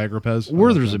Pez? Viagra Pez.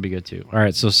 Werther's would be good too. All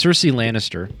right, so Cersei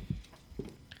Lannister.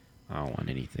 I don't want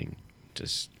anything.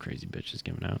 Just crazy bitches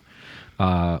giving out.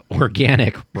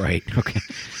 Organic, right? Okay.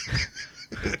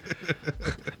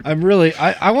 I'm really.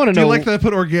 I want to Do know. you like that I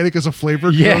put organic as a flavor?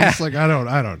 'Cause Yeah. It's like I don't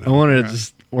know. I want to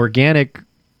just organic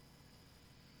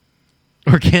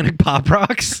Pop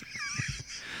Rocks.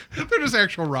 They're just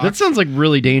actual rocks. That sounds like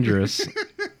really dangerous.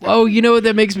 Oh, you know what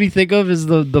that makes me think of is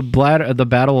the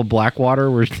Battle of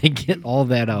Blackwater where they get all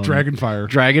that Dragon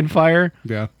fire.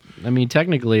 Yeah. I mean,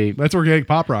 technically, That's organic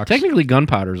Pop Rocks. Technically,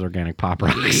 gunpowder is organic Pop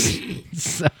Rocks.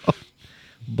 So,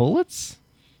 bullets?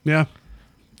 Yeah.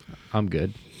 I'm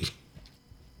good.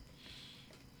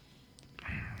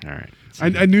 All right.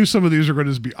 I knew some of these were going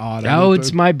to just be odd. Oh,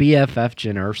 it's my BFF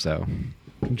Jen Urso.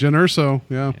 Jen Urso.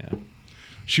 Yeah. Yeah.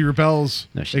 She rebels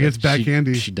against bad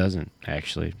candy. She doesn't,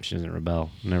 actually. She doesn't rebel.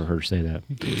 Never heard her say that.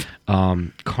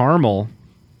 Caramel.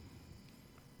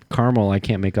 I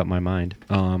can't make up my mind.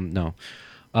 No.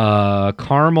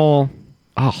 Caramel.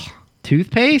 Oh,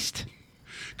 toothpaste?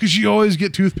 Because you always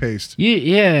get toothpaste.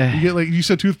 Yeah. You get you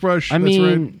said toothbrush. I that's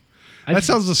mean, right. That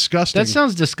sounds disgusting. That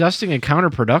sounds disgusting and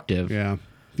counterproductive. Yeah.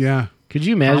 Yeah. Could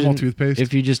you imagine Caramel toothpaste?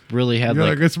 if you just really had You're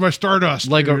like it's my Stardust.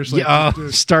 like And a you're just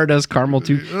like, Stardust caramel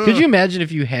tooth? Could you imagine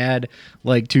if you had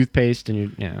like toothpaste and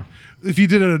you if you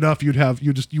did it enough, you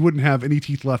wouldn't have any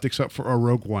teeth left except for a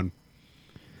rogue one.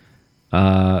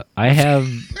 I have.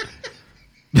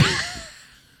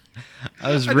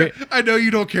 I know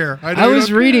you don't care. I was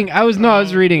reading. I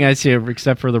was reading. I see,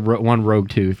 except for the one rogue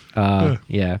tooth.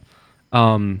 Yeah.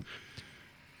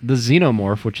 The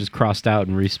xenomorph, which is crossed out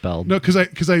and respelled. No,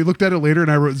 because I looked at it later and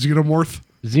I wrote xenomorph.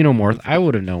 Xenomorph. I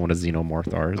would have known what a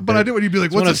xenomorph are. But I did when you'd be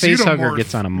like, when "What's a a facehugger xenomorph?"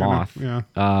 gets on a moth.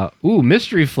 Yeah.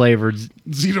 Mystery flavored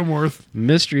Xenomorph.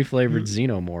 Mystery flavored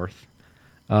xenomorph.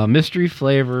 Mystery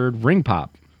flavored ring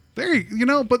pop. There,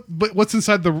 but what's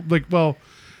inside the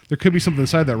there could be something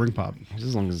inside that ring pop. Just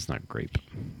as long as it's not grape.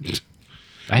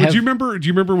 Do you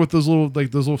remember what those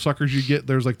little suckers you get?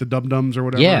 There's like the Dum Dums or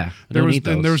whatever. Yeah, there was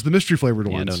the mystery flavored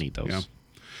ones. I don't eat those. Yeah.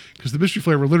 Because the mystery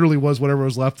flavor literally was whatever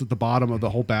was left at the bottom of the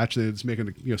whole batch. It's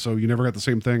making so you never got the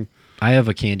same thing. I have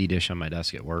a candy dish on my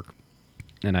desk at work,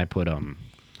 and I put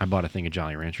I bought a thing of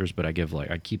Jolly Ranchers, but I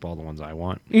keep all the ones I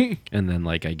want, and then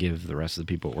I give the rest of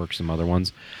the people at work some other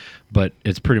ones. But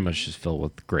it's pretty much just filled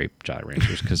with grape Jolly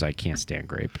Ranchers because I can't stand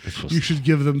grape. You should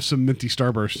give them some minty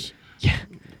Starbursts.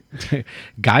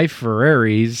 Guy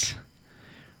Fieri's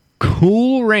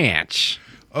Cool Ranch.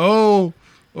 Oh.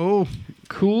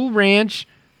 Cool Ranch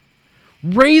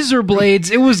razor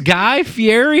blades. It was Guy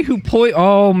Fieri who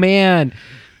oh man,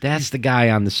 that's the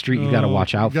guy on the street you got to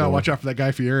watch out for. You got to watch out for that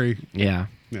Guy Fieri. Yeah.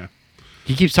 Yeah.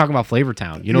 He keeps talking about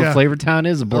Flavortown. You know what Flavortown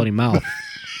is? A bloody mouth.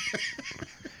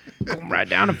 Going right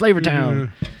down to Flavortown.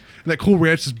 And that Cool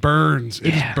Ranch just burns.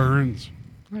 It just burns.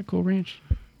 That Cool Ranch.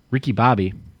 Ricky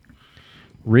Bobby.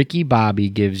 Ricky Bobby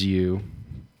gives you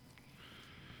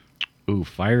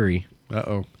fiery.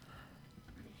 Uh-oh.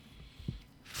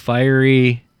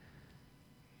 Fiery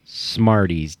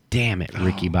Smarties. Damn it,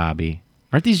 Ricky Bobby.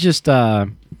 Aren't these just hot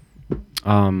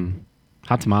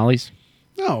tamales?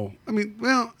 No. I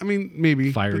mean,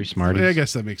 maybe. Fiery Smarties. I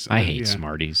guess that makes sense. I hate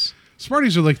Smarties.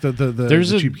 Smarties are like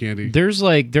the cheap candy. There's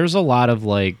a lot of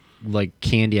like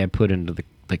candy I put into the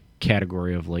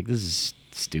category of like, this is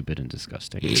stupid and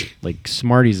disgusting. Like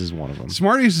Smarties is one of them.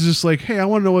 Smarties is just like, hey, I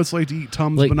want to know what it's like to eat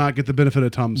Tums but not get the benefit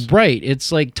of Tums. Right.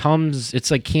 It's like Tums.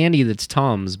 It's like candy that's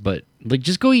Tums, but like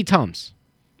just go eat Tums.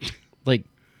 Like,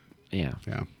 yeah.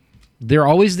 Yeah. They're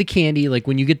always the candy. Like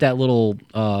when you get that little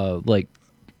what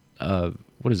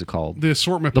is it called? The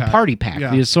assortment the pack. Party pack.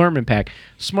 Yeah. The assortment pack.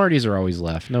 Smarties are always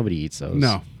left. Nobody eats those.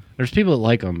 No. There's people that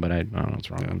like them, but I don't know what's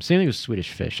wrong with them. Same thing with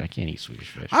Swedish Fish. I can't eat Swedish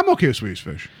Fish. I'm okay with Swedish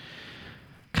Fish.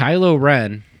 Kylo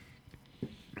Ren,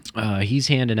 he's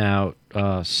handing out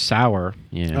sour.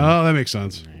 Yeah. Oh, that makes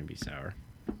sense. Maybe sour.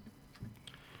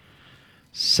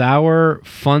 Sour,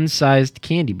 fun-sized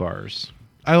candy bars.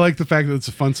 I like the fact that it's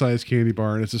a fun-sized candy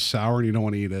bar and it's just sour and you don't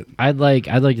want to eat it. I'd like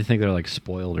to think they're like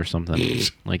spoiled or something.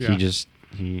 Like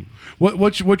Yeah.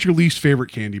 What's your least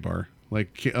favorite candy bar?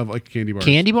 Like candy bars?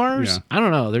 Candy bars? Yeah. I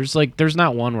don't know. There's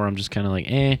not one where I'm just kind of like,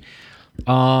 eh.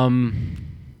 I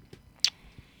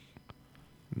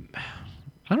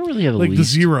don't really have a like least. the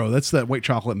Zero. That's that white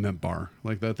chocolate mint bar.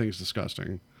 Like that thing's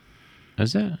disgusting.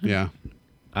 Is that? Yeah.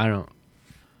 I don't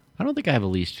think I have a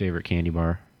least favorite candy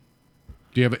bar.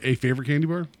 Do you have a favorite candy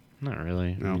bar? Not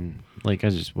really. No. I mean, like I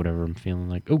just whatever I'm feeling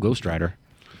like. Oh, Ghost Rider.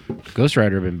 Ghost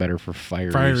Rider have been better for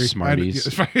fiery.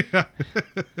 Smarties.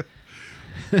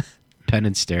 Pen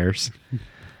and Stairs.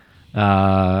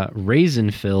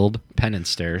 Raisin-filled Pen and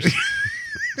Stairs.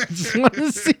 I just want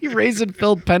to see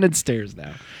raisin-filled Pen and Stairs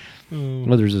now.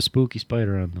 Oh, there's a spooky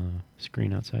spider on the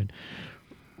screen outside.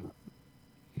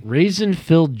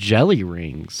 Raisin-filled jelly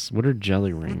rings. What are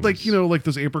jelly rings? Like, like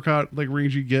those apricot like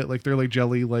rings you get, like they're like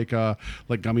jelly, like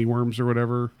gummy worms or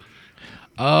whatever.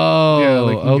 Oh, yeah,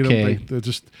 like you get okay. them, like,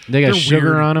 they got they're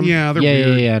sugar weird. on them? Yeah, they're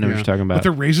weird. Yeah, I know what you're talking about. But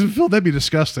they're raisin filled. That'd be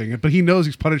disgusting. But he knows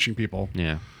he's punishing people.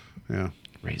 Yeah. Yeah.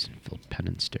 Raisin-filled Pen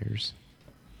and Stairs.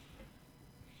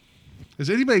 Is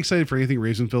anybody excited for anything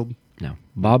raisin filled? No.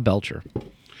 Bob Belcher.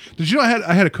 Did you know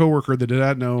I had a coworker that did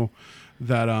not know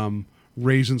that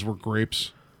raisins were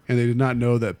grapes, and they did not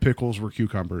know that pickles were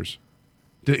cucumbers.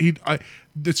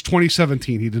 It's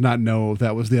 2017. He did not know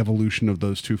that was the evolution of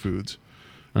those two foods.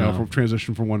 From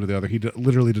transition from one to the other. He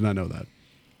literally did not know that.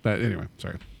 But anyway,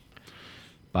 sorry.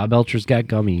 Bob Belcher's got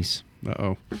gummies.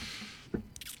 Uh-oh.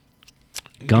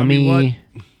 Gummy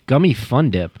Fun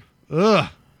Dip. Ugh.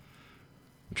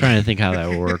 I'm trying to think how that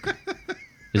would work.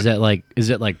 Is it like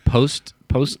post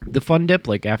the Fun Dip,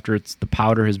 like after the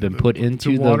powder has been put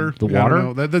into the water? The yeah,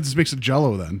 water? That just makes it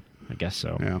Jello then. I guess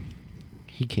so. Yeah.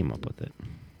 He came up with it.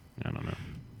 I don't know.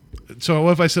 So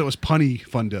what if I said it was punny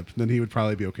Fun Dip? Then he would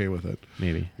probably be okay with it.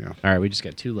 Maybe. Yeah. All right, we just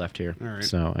got 2 left here. All right.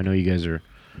 So I know you guys are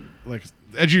like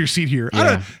edge of your seat here.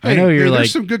 Yeah. I know you're like.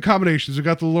 There's some good combinations. We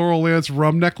got the Laurel Lance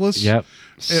rum necklace. Yep.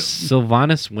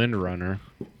 Sylvanas Windrunner.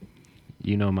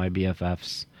 You know my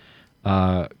BFFs.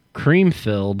 Cream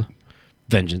filled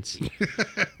Vengeance.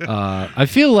 I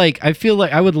feel like I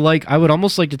would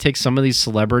almost like to take some of these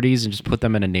celebrities and just put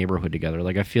them in a neighborhood together.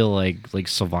 Like I feel like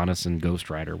Sylvanas and Ghost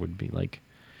Rider would be like.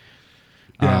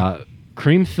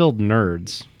 Cream filled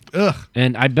nerds. Ugh.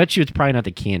 And I bet you it's probably not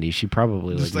the candy. She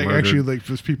probably just like actually like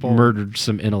those people murdered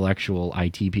some intellectual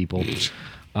IT people. Cream.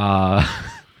 I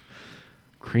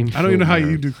don't even know how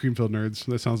you do cream filled nerds.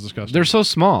 That sounds disgusting. They're so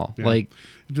small. Yeah. Like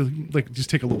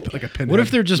just take a little like a pin. What if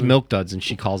they're just milk duds and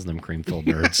she calls them cream filled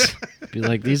nerds? Be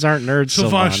like, these aren't nerds.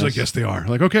 Sylvanas, like, yes, they are.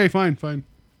 Like, okay, fine. I'm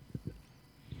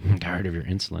tired of your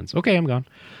insolence. Okay, I'm gone.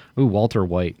 Ooh, Walter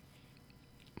White.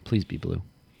 Please be blue.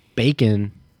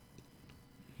 Bacon.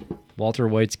 Walter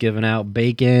White's giving out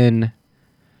bacon.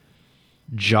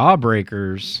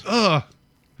 Jawbreakers. Ugh.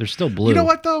 They're still blue. You know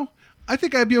what though? I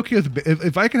think I'd be okay with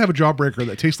if I could have a jawbreaker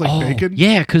that tastes like bacon.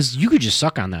 Yeah, because you could just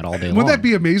suck on that all day long. Wouldn't that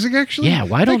be amazing, actually? Yeah,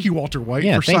 why Thank don't- you, Walter White,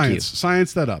 Yeah, for thank you. science.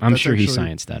 Science that up. I'm That's sure he actually-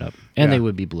 scienced that up. And Yeah. they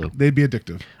would be blue. They'd be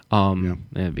addictive.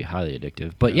 That'd be highly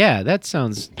addictive. But yeah, that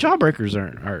sounds. Jawbreakers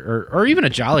or even a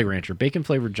Jolly Rancher, bacon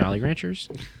flavored Jolly Ranchers.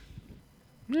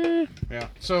 Yeah.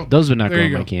 So Those would not go there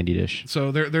in you my candy dish.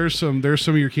 So there's some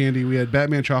of your candy. We had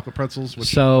Batman chocolate pretzels, which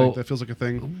So- that feels like a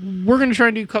thing. We're gonna try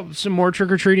and do some more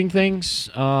trick or treating things.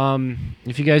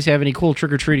 If you guys have any cool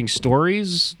trick or treating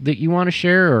stories that you want to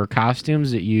share or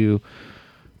costumes that you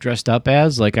dressed up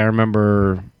as, like I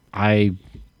remember,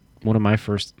 one of my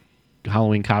first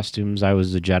Halloween costumes, I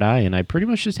was a Jedi, and I pretty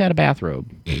much just had a bathrobe,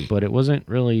 but it wasn't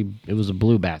really. It was a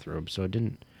blue bathrobe, so it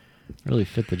didn't really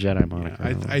fit the Jedi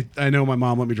moniker. I know my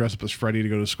mom let me dress up as Freddy to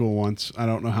go to school once. I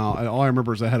don't know how. All I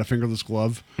remember is I had a fingerless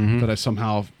glove that I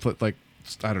somehow put like.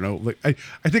 I don't know. Like I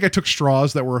think I took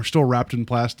straws that were still wrapped in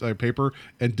plastic paper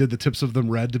and did the tips of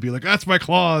them red to be like, that's my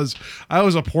claws. I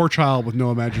was a poor child with no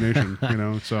imagination,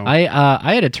 So I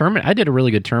had I did a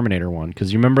really good Terminator one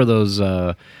because you remember those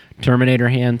Terminator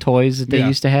hand toys that they Yeah.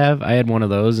 used to have. I had one of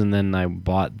those, and then I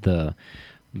bought the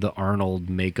Arnold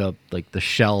makeup, like the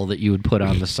shell that you would put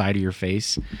on the side of your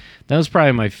face. That was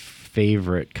probably my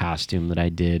favorite costume that I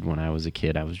did when I was a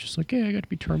kid. I was just like, yeah, I got to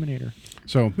be Terminator.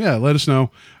 So yeah, let us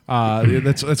know.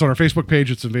 That's on our Facebook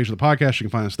page. It's Invasion of the Podcast. You can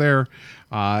find us there.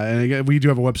 And again, we do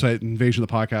have a website,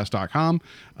 invasionofthepodcast.com.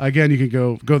 Again, you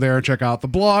can go there and check out the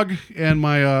blog and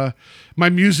my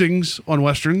musings on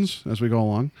westerns as we go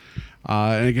along.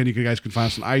 And again, you guys can find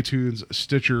us on iTunes,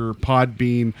 Stitcher,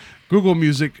 Podbean, Google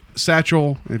Music,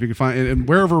 Satchel, and if you can find and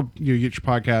wherever you get your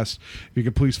podcasts, if you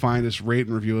could please find us, rate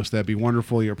and review us, that'd be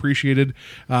wonderfully appreciated.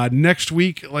 Next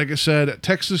week, like I said,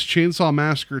 Texas Chainsaw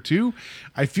Massacre 2.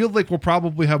 I feel like we'll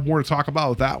probably have more to talk about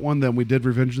with that one than we did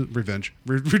Revenge of the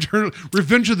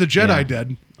Jedi Yeah.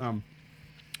 Dead.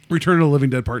 Return of the Living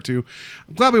Dead Part 2.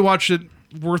 I'm glad we watched it.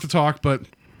 Worth a talk, but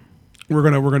we're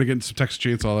gonna get into some Texas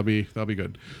Chainsaw. That'll be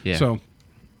good. Yeah.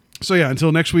 So yeah,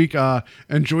 until next week,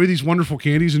 enjoy these wonderful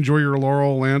candies. Enjoy your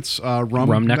Laurel Lance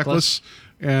rum necklace,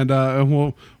 and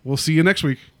we'll see you next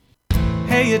week.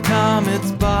 Hey, Tom,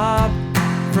 it's Bob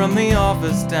from the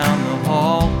office down the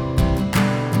hall.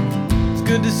 It's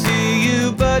good to see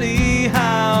you, buddy.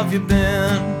 How have you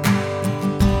been?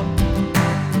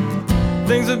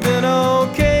 Things have been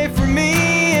okay for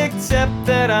me, except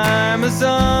that I'm a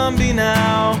zombie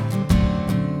now.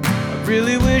 I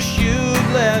really wish you'd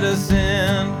let us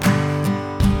in.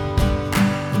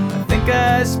 I think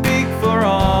I speak for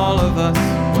all of us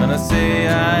when I say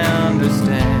I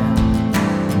understand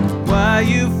why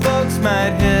you folks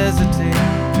might hesitate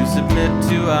to submit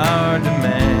to our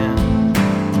demand.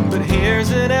 But here's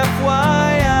an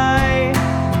FYI,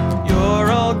 you're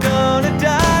all gonna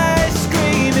die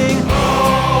screaming,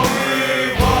 all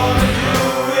we wanna do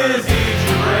is eat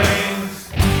your brains.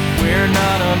 We're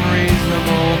not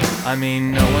unreasonable, I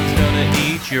mean no one's gonna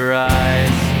eat your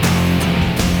eyes.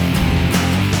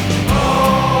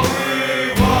 All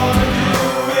we wanna do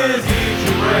is eat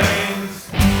your brains.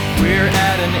 We're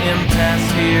at an impasse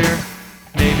here,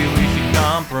 maybe we should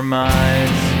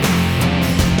compromise.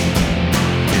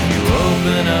 If you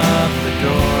open up the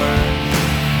doors,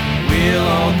 we'll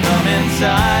all come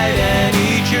inside and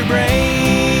eat your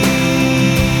brains.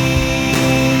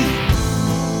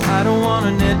 I don't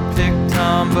wanna nitpick,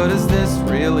 Tom, but is this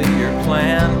really your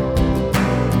plan?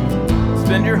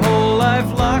 Spend your whole life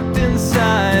locked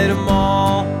inside a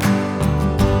mall.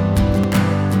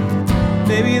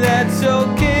 Maybe that's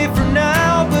okay for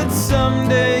now, but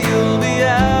someday you'll be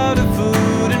out of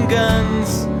food and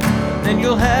guns, and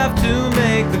you'll have to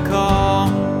make the call.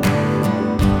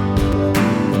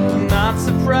 I'm not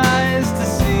surprised to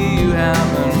see you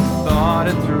haven't thought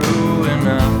it through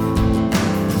enough.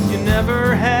 You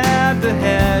never had the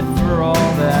head for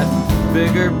all that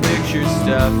bigger picture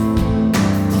stuff.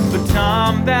 But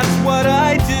Tom, that's what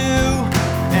I do,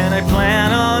 and I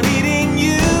plan on eating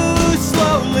you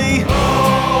slowly.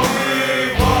 All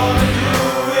we wanna do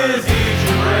is eat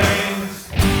your brains.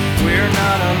 We're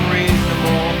not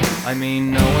unreasonable, I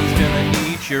mean no one's gonna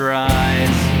eat your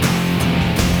eyes.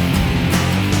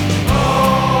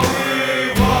 All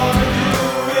we wanna do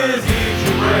is eat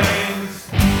your brains.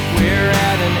 We're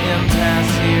at an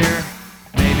impasse here,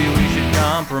 maybe we should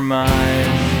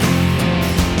compromise.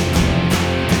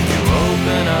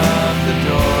 Open up the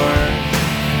door,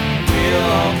 we'll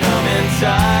all come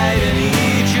inside and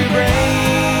eat your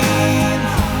brains.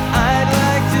 I'd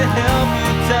like to help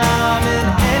you, Tom, in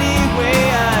any way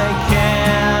I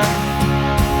can.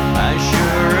 I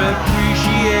sure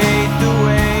appreciate the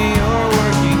way you're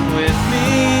working with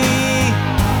me.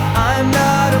 I'm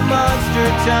not a monster,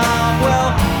 Tom.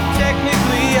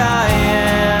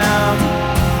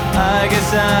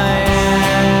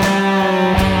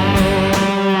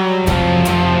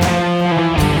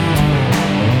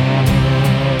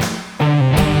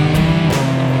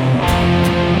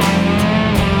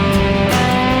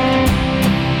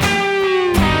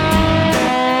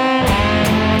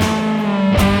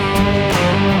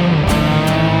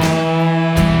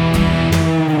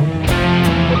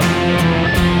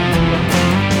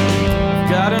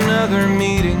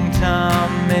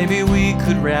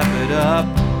 wrap it up.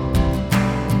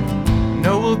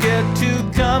 Know we'll get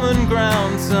to common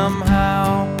ground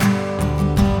somehow.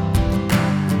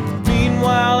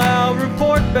 Meanwhile, I'll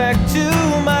report back to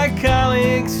my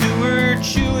colleagues who were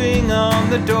chewing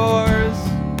on the doors.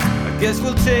 I guess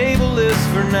we'll table this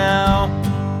for now.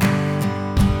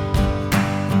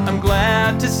 I'm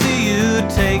glad to see you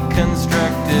take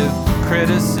constructive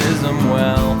criticism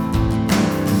well.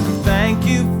 And thank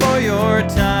you for your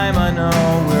time. I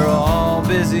know we're all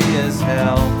busy as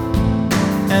hell.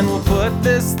 And we'll put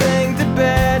this thing to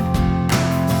bed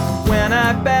when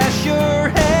I bash your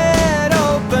head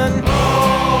open.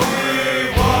 All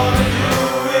we wanna do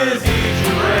is eat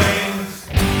your brains.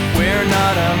 We're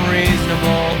not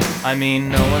unreasonable. I mean,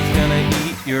 no one's gonna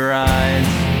eat your eyes.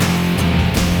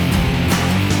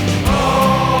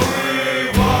 All we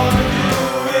wanna do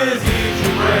is eat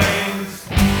your brains.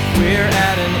 We're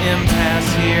at an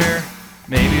impasse here.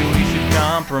 Maybe we should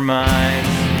compromise.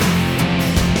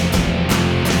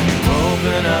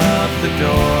 Open up the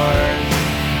doors.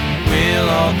 We'll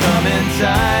all come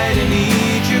inside and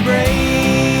eat your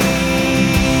brains.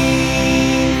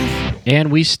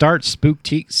 And we start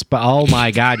oh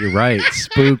my God, you're right.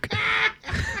 Spook.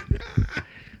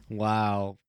 Wow.